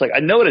 But it's just like, I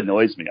know it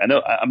annoys me. I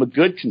know I'm a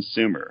good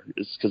consumer.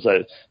 It's because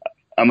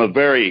I'm a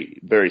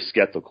very, very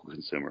skeptical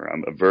consumer.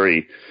 I'm a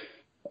very,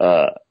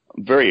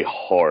 very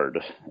hard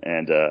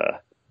and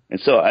And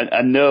so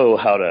I know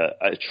how to.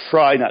 I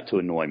try not to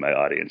annoy my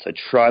audience. I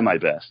try my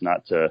best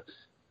not to.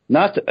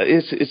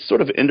 It's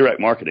sort of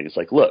indirect marketing. It's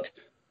like, look,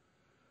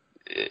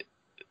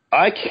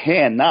 I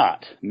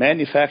cannot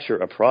manufacture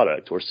a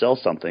product or sell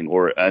something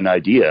or an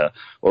idea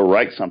or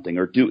write something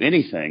or do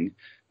anything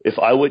if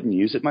I wouldn't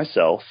use it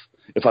myself,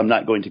 if I'm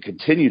not going to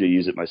continue to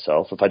use it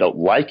myself, if I don't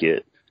like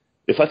it,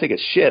 if I think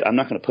it's shit, I'm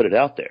not going to put it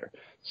out there.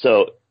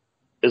 So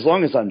as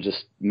long as I'm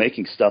just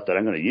making stuff that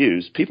I'm going to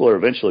use, people are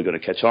eventually going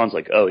to catch on. It's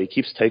like, oh, he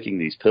keeps taking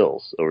these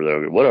pills over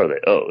there. What are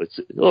they?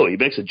 Oh, he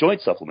makes a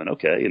joint supplement.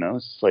 Okay. You know,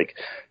 it's like,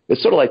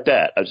 it's sort of like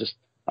that.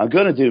 I'm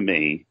going to do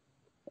me.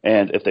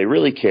 And if they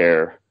really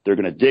care, they're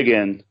going to dig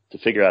in to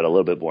figure out a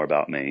little bit more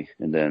about me.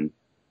 And then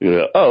you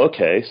go, oh,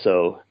 okay.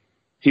 So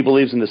he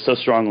believes in this so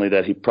strongly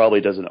that he probably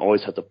doesn't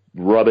always have to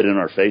rub it in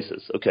our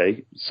faces.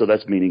 Okay. So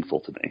that's meaningful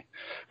to me.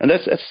 And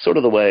that's sort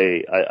of the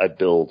way I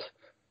build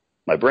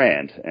my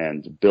brand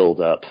and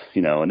build up,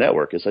 you know, a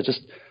network is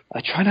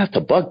I try not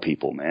to bug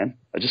people, man.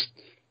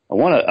 I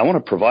want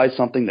to provide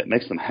something that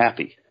makes them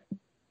happy.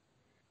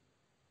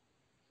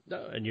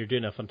 No, and you're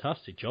doing a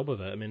fantastic job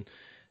of it. I mean,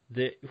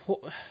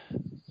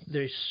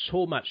 there's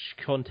so much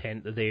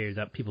content there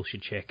that people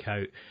should check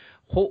out.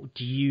 What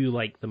do you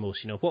like the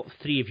most? You know, what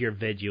 3 of your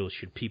videos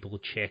should people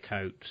check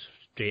out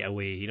straight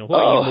away? You know, what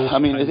are you most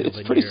proud of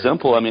it's pretty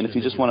simple. I mean, if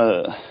you just want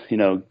to, you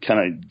know, kind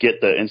of get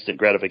the instant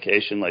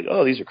gratification, like,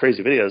 oh, these are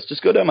crazy videos,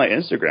 just go down my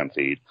Instagram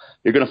feed.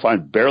 You're going to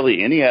find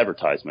barely any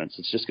advertisements.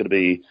 It's just going to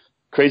be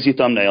crazy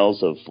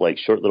thumbnails of like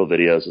short little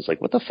videos. It's like,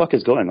 what the fuck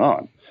is going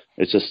on?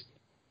 It's just,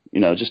 you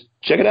know, just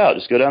check it out.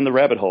 Just go down the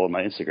rabbit hole in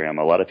my Instagram.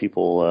 A lot of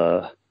people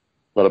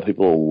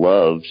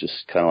love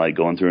just kind of like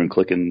going through and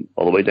clicking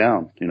all the way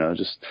down, you know,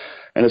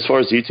 and as far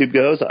as YouTube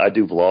goes, I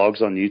do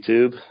vlogs on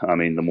YouTube. I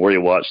mean, the more you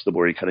watch, the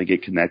more you kind of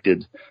get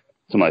connected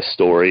to my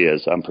story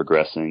as I'm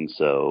progressing.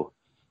 So,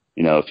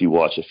 you know, if you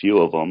watch a few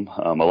of them,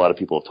 a lot of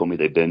people have told me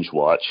they binge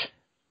watch,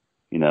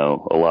 you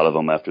know, a lot of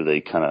them after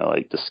they kind of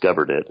like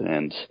discovered it.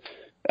 And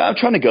I'm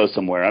trying to go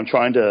somewhere. I'm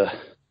trying to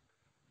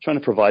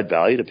provide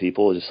value to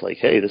people. Just like,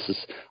 hey,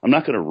 I'm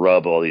not going to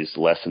rub all these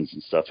lessons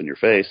and stuff in your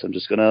face. I'm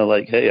just going to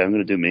like, hey, I'm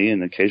going to do me.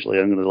 And occasionally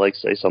I'm going to like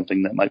say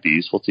something that might be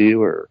useful to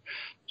you or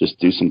just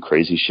do some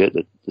crazy shit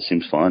that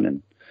seems fun.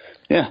 And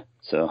yeah,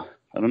 so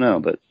I don't know,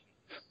 but.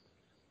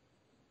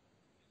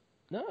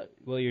 No,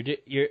 well, you're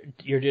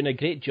doing a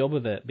great job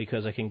of it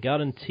because I can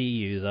guarantee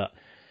you that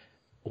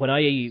when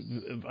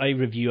I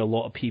review a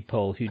lot of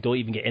people who don't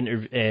even get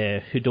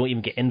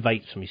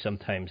invites from me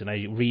sometimes, and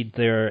I read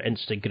their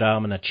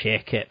Instagram and I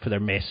check it for their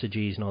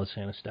messages and all this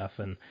kind of stuff,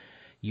 and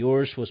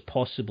yours was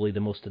possibly the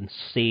most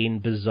insane,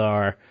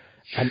 bizarre,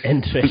 and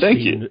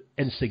interesting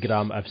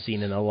Instagram I've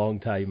seen in a long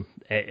time.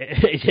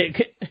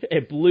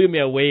 It blew me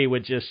away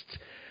with just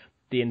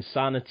the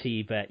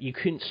insanity, but you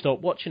couldn't stop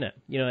watching it.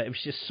 You know, it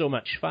was just so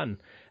much fun,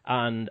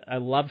 and I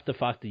loved the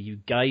fact that you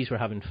guys were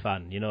having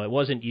fun. You know, it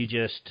wasn't you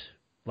just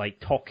like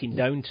talking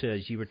down to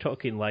us. You were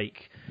talking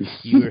like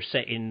you were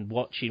sitting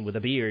watching with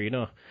a beer, you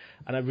know.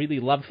 And I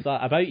really love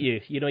that about you.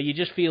 You know, you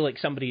just feel like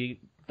somebody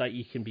that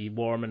you can be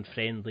warm and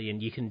friendly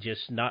and you can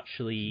just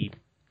naturally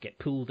get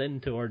pulled in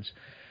towards.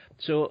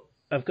 So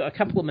I've got a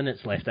couple of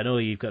minutes left. I know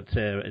you've got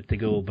to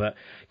go, but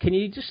can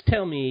you just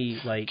tell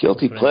me, like,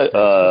 guilty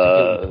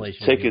pleasure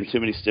taking too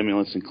many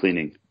stimulants and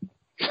cleaning.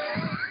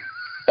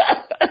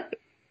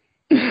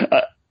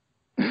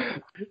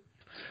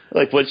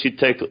 Like once you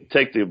take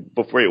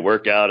before you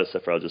work out,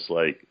 except for I'll just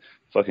like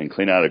fucking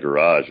clean out a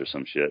garage or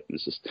some shit.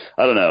 It's just,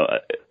 I don't know.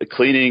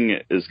 Cleaning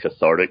is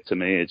cathartic to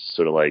me. It's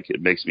sort of like,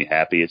 it makes me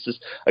happy. It's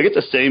just, I get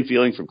the same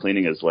feeling from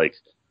cleaning as like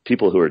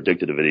people who are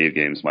addicted to video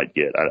games might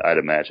get, I'd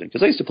imagine.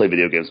 Because I used to play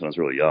video games when I was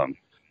really young.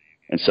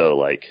 And so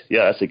like,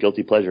 yeah, that's a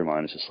guilty pleasure of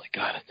mine. It's just like,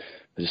 God,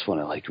 I just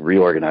want to like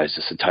reorganize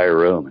this entire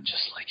room and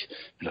just like,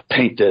 I'm going to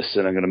paint this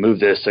and I'm going to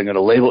move this. I'm going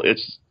to label.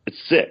 It's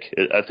sick.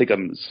 I think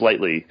I'm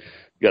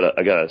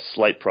I got a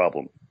slight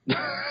problem,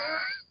 but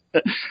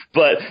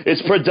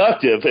it's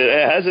productive.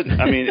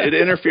 It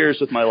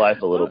interferes with my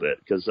life a little bit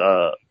because,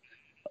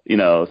 you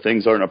know,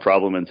 things aren't a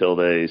problem until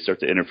they start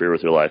to interfere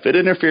with your life. It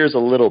interferes a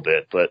little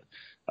bit, but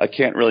I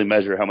can't really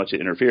measure how much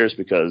it interferes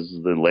because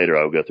then later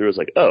I'll go through. It's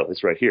like, oh,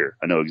 it's right here.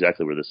 I know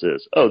exactly where this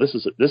is. Oh, this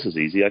is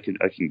easy. I can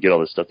get all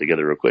this stuff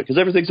together real quick because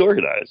everything's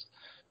organized.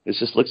 It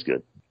just looks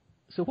good.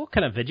 So what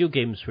kind of video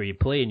games were you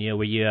playing? You know,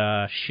 were you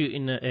a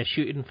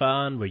shooting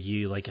fan? Were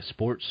you like a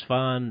sports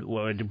fan?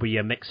 Were you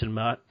a mix and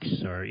match?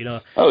 Or, you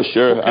know? Oh,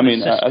 sure. I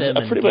mean,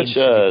 I pretty much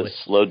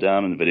slowed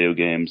down in video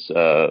games,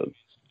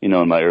 you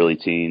know, in my early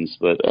teens.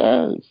 But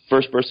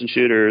first-person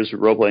shooters,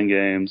 role-playing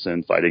games,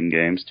 and fighting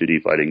games,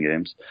 2D fighting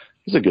games.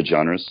 Those are good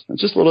genres.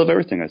 It's just a little of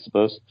everything, I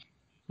suppose.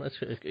 That's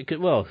good.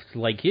 Well,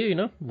 like you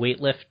know,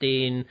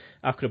 weightlifting,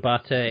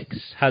 acrobatics,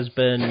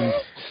 husband.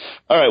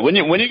 All right, when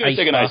are you going to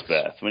take an ice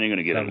bath? When are you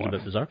going to get in one?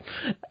 That was a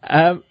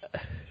bit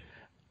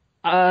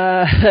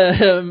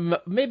bizarre.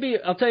 Maybe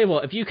I'll tell you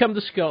what. If you come to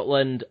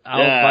Scotland,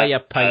 I'll buy you a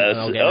pint and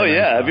I'll get. Oh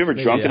yeah, have you ever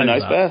drunk in an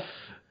ice bath?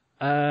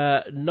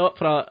 Not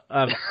for.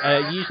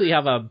 I usually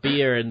have a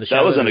beer in the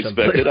shower. That was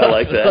unexpected. I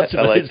like that.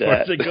 I like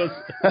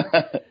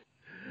that.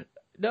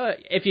 No,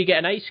 if you get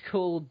an ice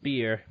cold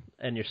beer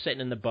and you're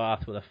sitting in the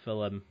bath with a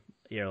film,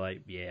 you're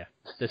like, yeah,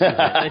 this is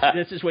it.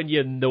 This is when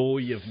you know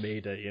you've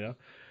made it, you know?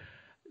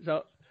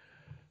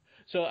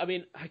 So I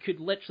mean, I could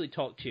literally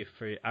talk to you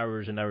for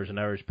hours and hours and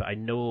hours, but I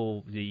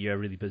know that you're a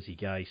really busy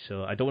guy,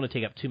 so I don't want to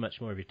take up too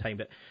much more of your time.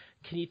 But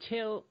can you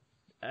tell?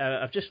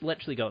 I've just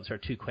literally got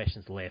sort of 2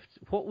 questions left.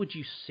 What would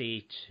you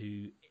say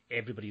to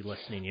everybody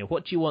listening? You know,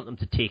 what do you want them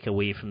to take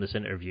away from this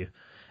interview?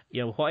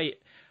 You know, why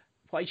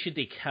should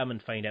they come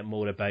and find out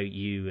more about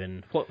you,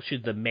 and what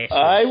should the message?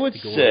 I would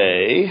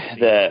say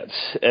that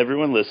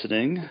everyone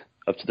listening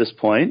up to this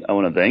point, I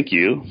want to thank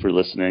you for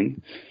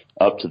listening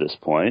up to this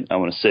point. I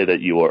want to say that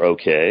you are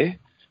okay.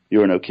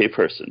 You're an okay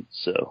person.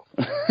 So,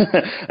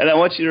 and I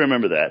want you to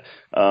remember that.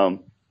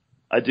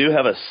 I do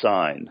have a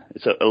sign.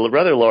 It's a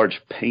rather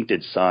large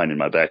painted sign in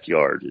my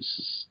backyard. It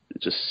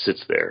just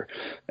sits there.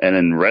 And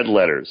in red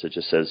letters, it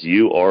just says,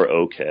 "You are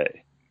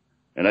okay."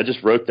 And I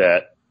just wrote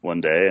that one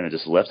day, and I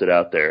just left it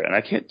out there. And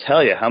I can't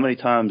tell you how many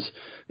times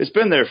it's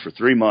been there for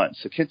 3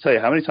 months. I can't tell you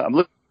how many times. I'm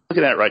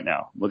looking at it right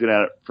now. I'm looking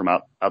at it from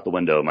out the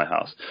window of my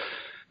house.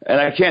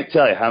 And I can't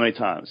tell you how many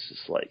times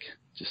it's like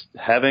just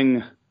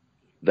having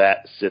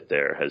that sit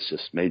there has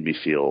just made me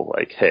feel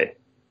like, hey,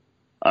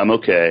 I'm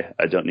okay.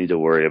 I don't need to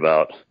worry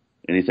about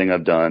anything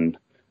I've done.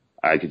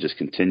 I could just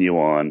continue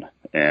on,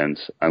 and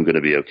I'm going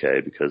to be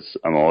okay because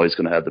I'm always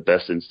going to have the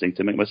best instinct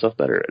to make myself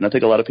better. And I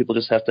think a lot of people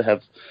just have to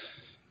have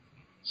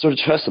sort of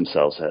trust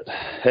themselves that,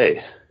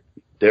 hey,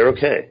 they're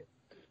okay.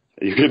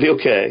 You're going to be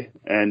okay,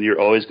 and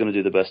you're always going to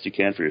do the best you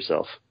can for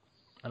yourself.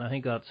 And I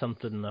think that's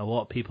something a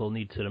lot of people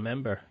need to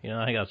remember. You know,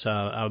 I think that's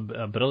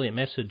a brilliant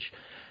message.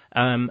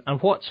 And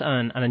what's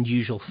an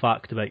unusual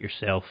fact about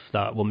yourself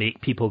that will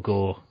make people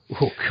go,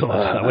 "Oh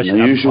God, I wish I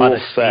unusual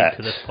had fact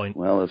to this point"?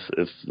 Well,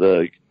 if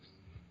the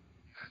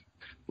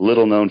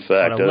little known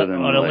fact, other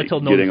than like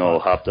getting all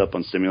hopped up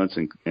on stimulants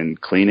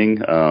and cleaning,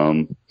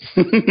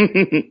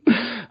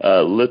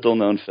 little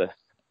known fact.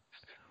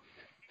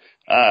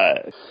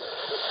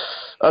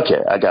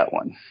 Okay, I got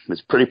one. It's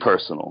pretty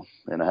personal,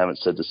 and I haven't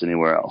said this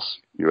anywhere else.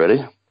 You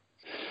ready?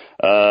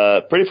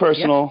 Pretty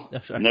personal. Yeah,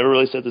 sure. I've never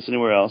really said this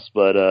anywhere else,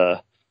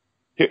 but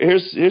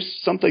here's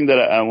something that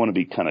I want to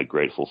be kind of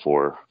grateful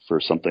for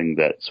something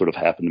that sort of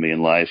happened to me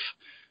in life,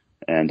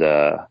 and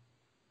I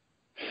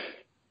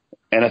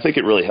think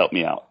it really helped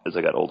me out as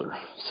I got older.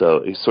 So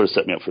it sort of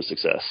set me up for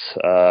success.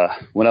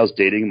 When I was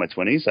dating in my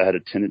 20s, I had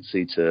a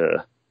tendency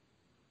to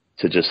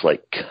just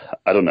like,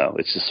 I don't know,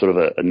 it's just sort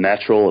of a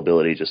natural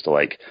ability just to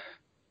like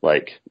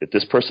if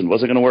this person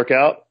wasn't going to work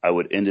out, I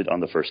would end it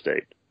on the first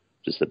date.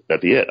 Just that'd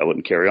be it. I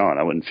wouldn't carry on.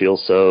 I wouldn't feel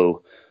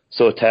so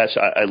attached.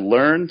 I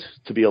learned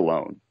to be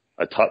alone.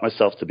 I taught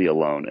myself to be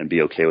alone and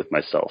be okay with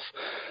myself.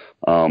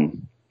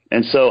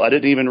 And so I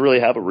didn't even really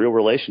have a real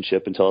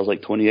relationship until I was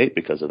like 28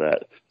 because of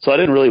that. So I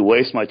didn't really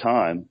waste my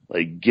time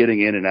like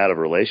getting in and out of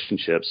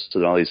relationships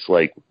to all these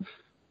like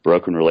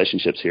broken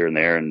relationships here and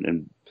there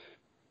and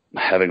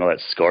having all that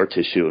scar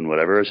tissue and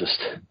whatever. It's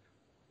just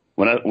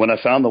when I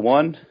found the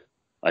one,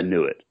 I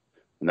knew it,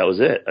 and that was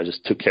it. I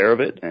just took care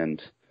of it,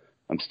 and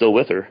I'm still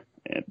with her,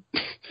 and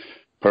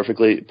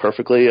perfectly.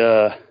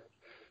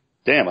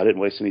 Damn, I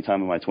didn't waste any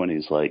time in my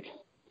 20s, like,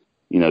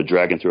 you know,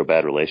 dragging through a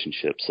bad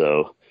relationship.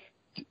 So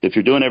if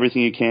you're doing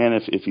everything you can,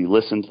 if you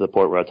listen to the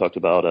part where I talked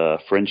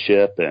about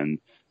friendship and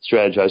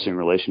strategizing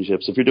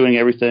relationships, if you're doing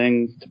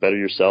everything to better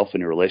yourself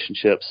and your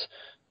relationships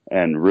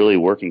and really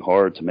working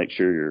hard to make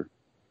sure you're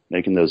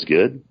making those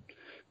good,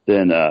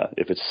 then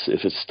if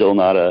it's still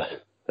not a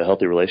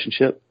healthy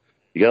relationship,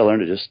 you got to learn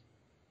to just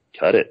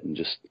cut it and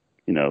just,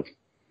 you know,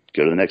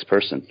 go to the next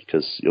person,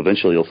 because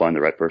eventually you'll find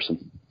the right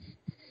person.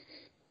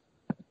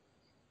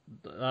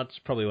 That's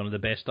probably one of the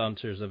best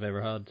answers I've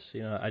ever had.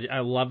 You know, I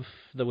love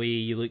the way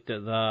you looked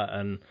at that,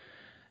 and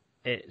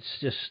it's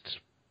just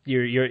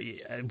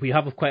we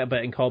have quite a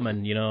bit in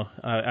common. You know,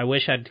 I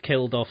wish I'd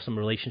killed off some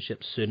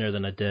relationships sooner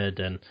than I did,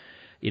 and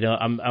you know,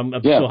 I'm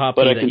so happy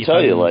but I that can you tell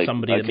found you, like,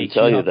 somebody I that can makes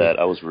tell you you happy. that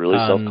I was really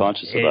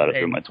self-conscious about it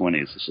through my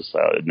 20s. It's just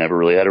I never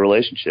really had a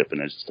relationship,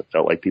 and I just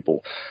felt like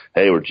people,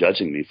 hey, were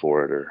judging me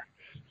for it, or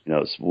you know,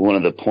 it's one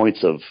of the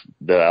points of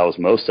that I was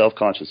most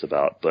self-conscious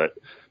about. But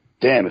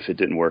damn, if it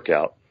didn't work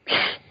out.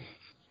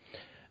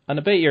 And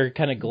I bet you're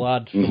kind of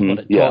glad for what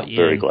it taught you.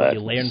 Very glad. What you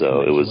learned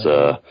So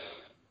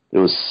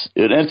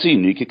it's a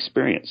unique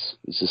experience.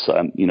 It's just,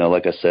 you know,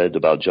 like I said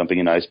about jumping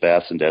in ice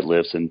baths and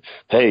deadlifts, and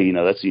hey, you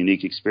know, that's a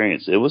unique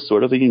experience. It was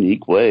sort of a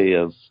unique way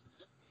of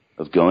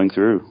going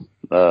through,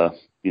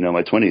 you know,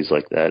 my 20s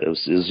like that. It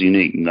was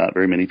unique. Not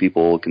very many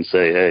people can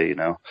say, hey, you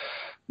know,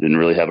 didn't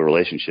really have a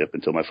relationship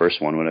until my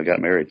first one when I got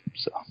married.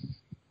 So.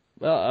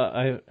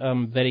 Well,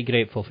 I'm very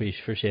grateful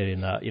for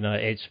sharing that. You know,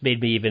 it's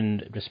made me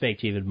even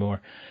respect you even more.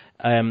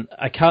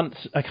 I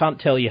can't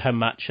tell you how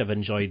much I've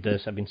enjoyed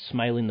this. I've been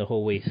smiling the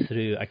whole way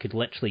through. I could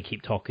literally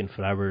keep talking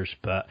for hours,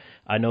 but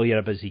I know you're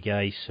a busy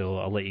guy, so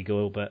I'll let you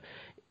go. But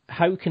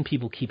how can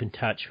people keep in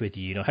touch with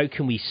you? You know, how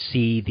can we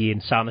see the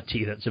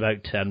insanity that's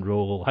about to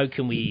unroll? How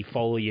can we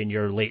follow you in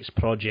your latest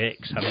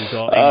projects? Have you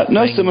got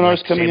no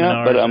seminars coming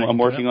up, but I'm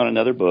working on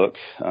another book.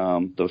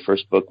 The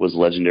first book was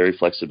Legendary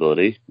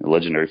Flexibility,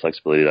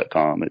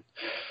 legendaryflexibility.com.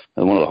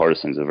 One of the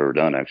hardest things I've ever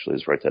done, actually,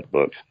 is write that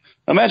book.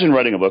 Imagine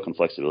writing a book on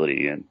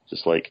flexibility, Ian.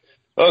 Just like,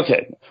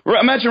 okay,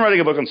 imagine writing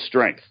a book on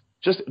strength.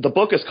 Just the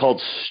book is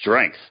called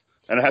Strength.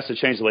 And it has to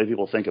change the way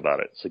people think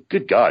about it. It's like,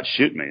 good God,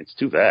 shoot me. It's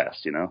too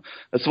vast, you know.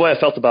 That's the way I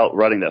felt about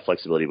writing that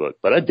flexibility book.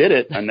 But I did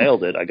it. I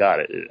nailed it. I got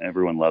it.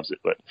 Everyone loves it.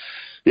 But,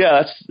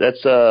 yeah,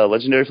 that's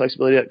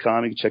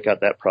legendaryflexibility.com. You can check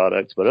out that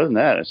product. But other than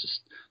that, it's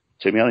just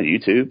check me out on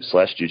YouTube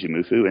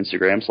 /Jujimufu,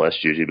 Instagram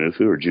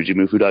 /Jujimufu, or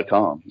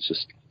Jujimufu.com. It's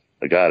just,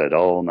 I got it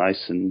all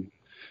nice and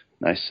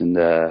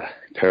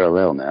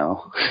parallel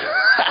now.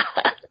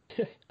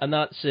 And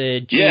that's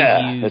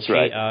that's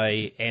right.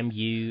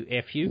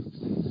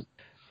 Jujimufu.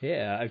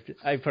 Yeah,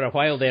 I for a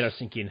while there I was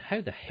thinking,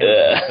 how the hell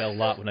did I spell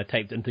that when I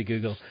typed into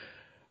Google?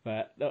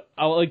 But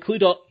I'll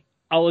include all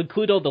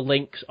the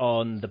links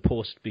on the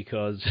post,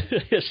 because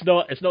it's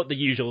not the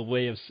usual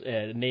way of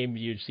name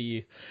you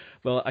see.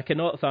 Well, I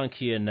cannot thank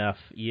you enough.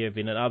 You've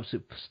been an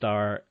absolute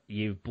star.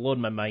 You've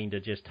blown my mind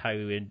at just how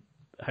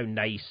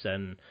nice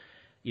and,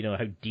 you know,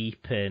 how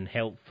deep and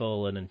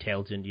helpful and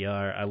intelligent you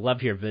are. I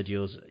love your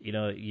videos. You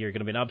know, you're going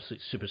to be an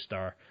absolute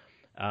superstar.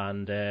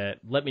 And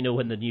let me know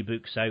when the new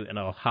book's out, and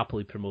I'll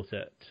happily promote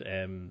it.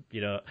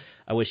 You know,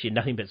 I wish you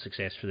nothing but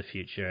success for the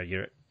future.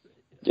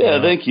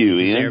 Thank you,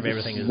 Ian.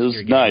 This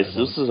was nice.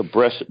 This is a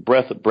breath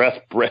of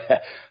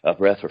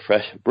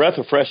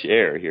fresh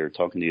air here,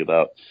 talking to you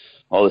about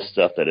all this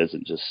stuff that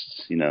isn't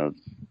just, you know,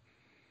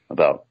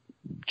 about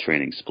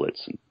training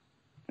splits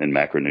and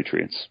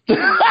macronutrients.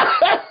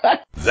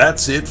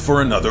 That's it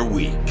for another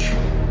week.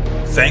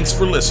 Thanks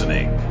for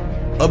listening.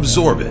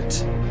 Absorb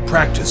it.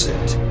 Practice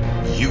it.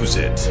 Use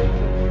it.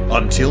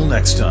 Until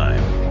next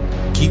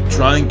time, keep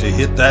trying to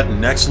hit that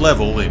next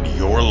level in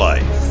your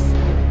life.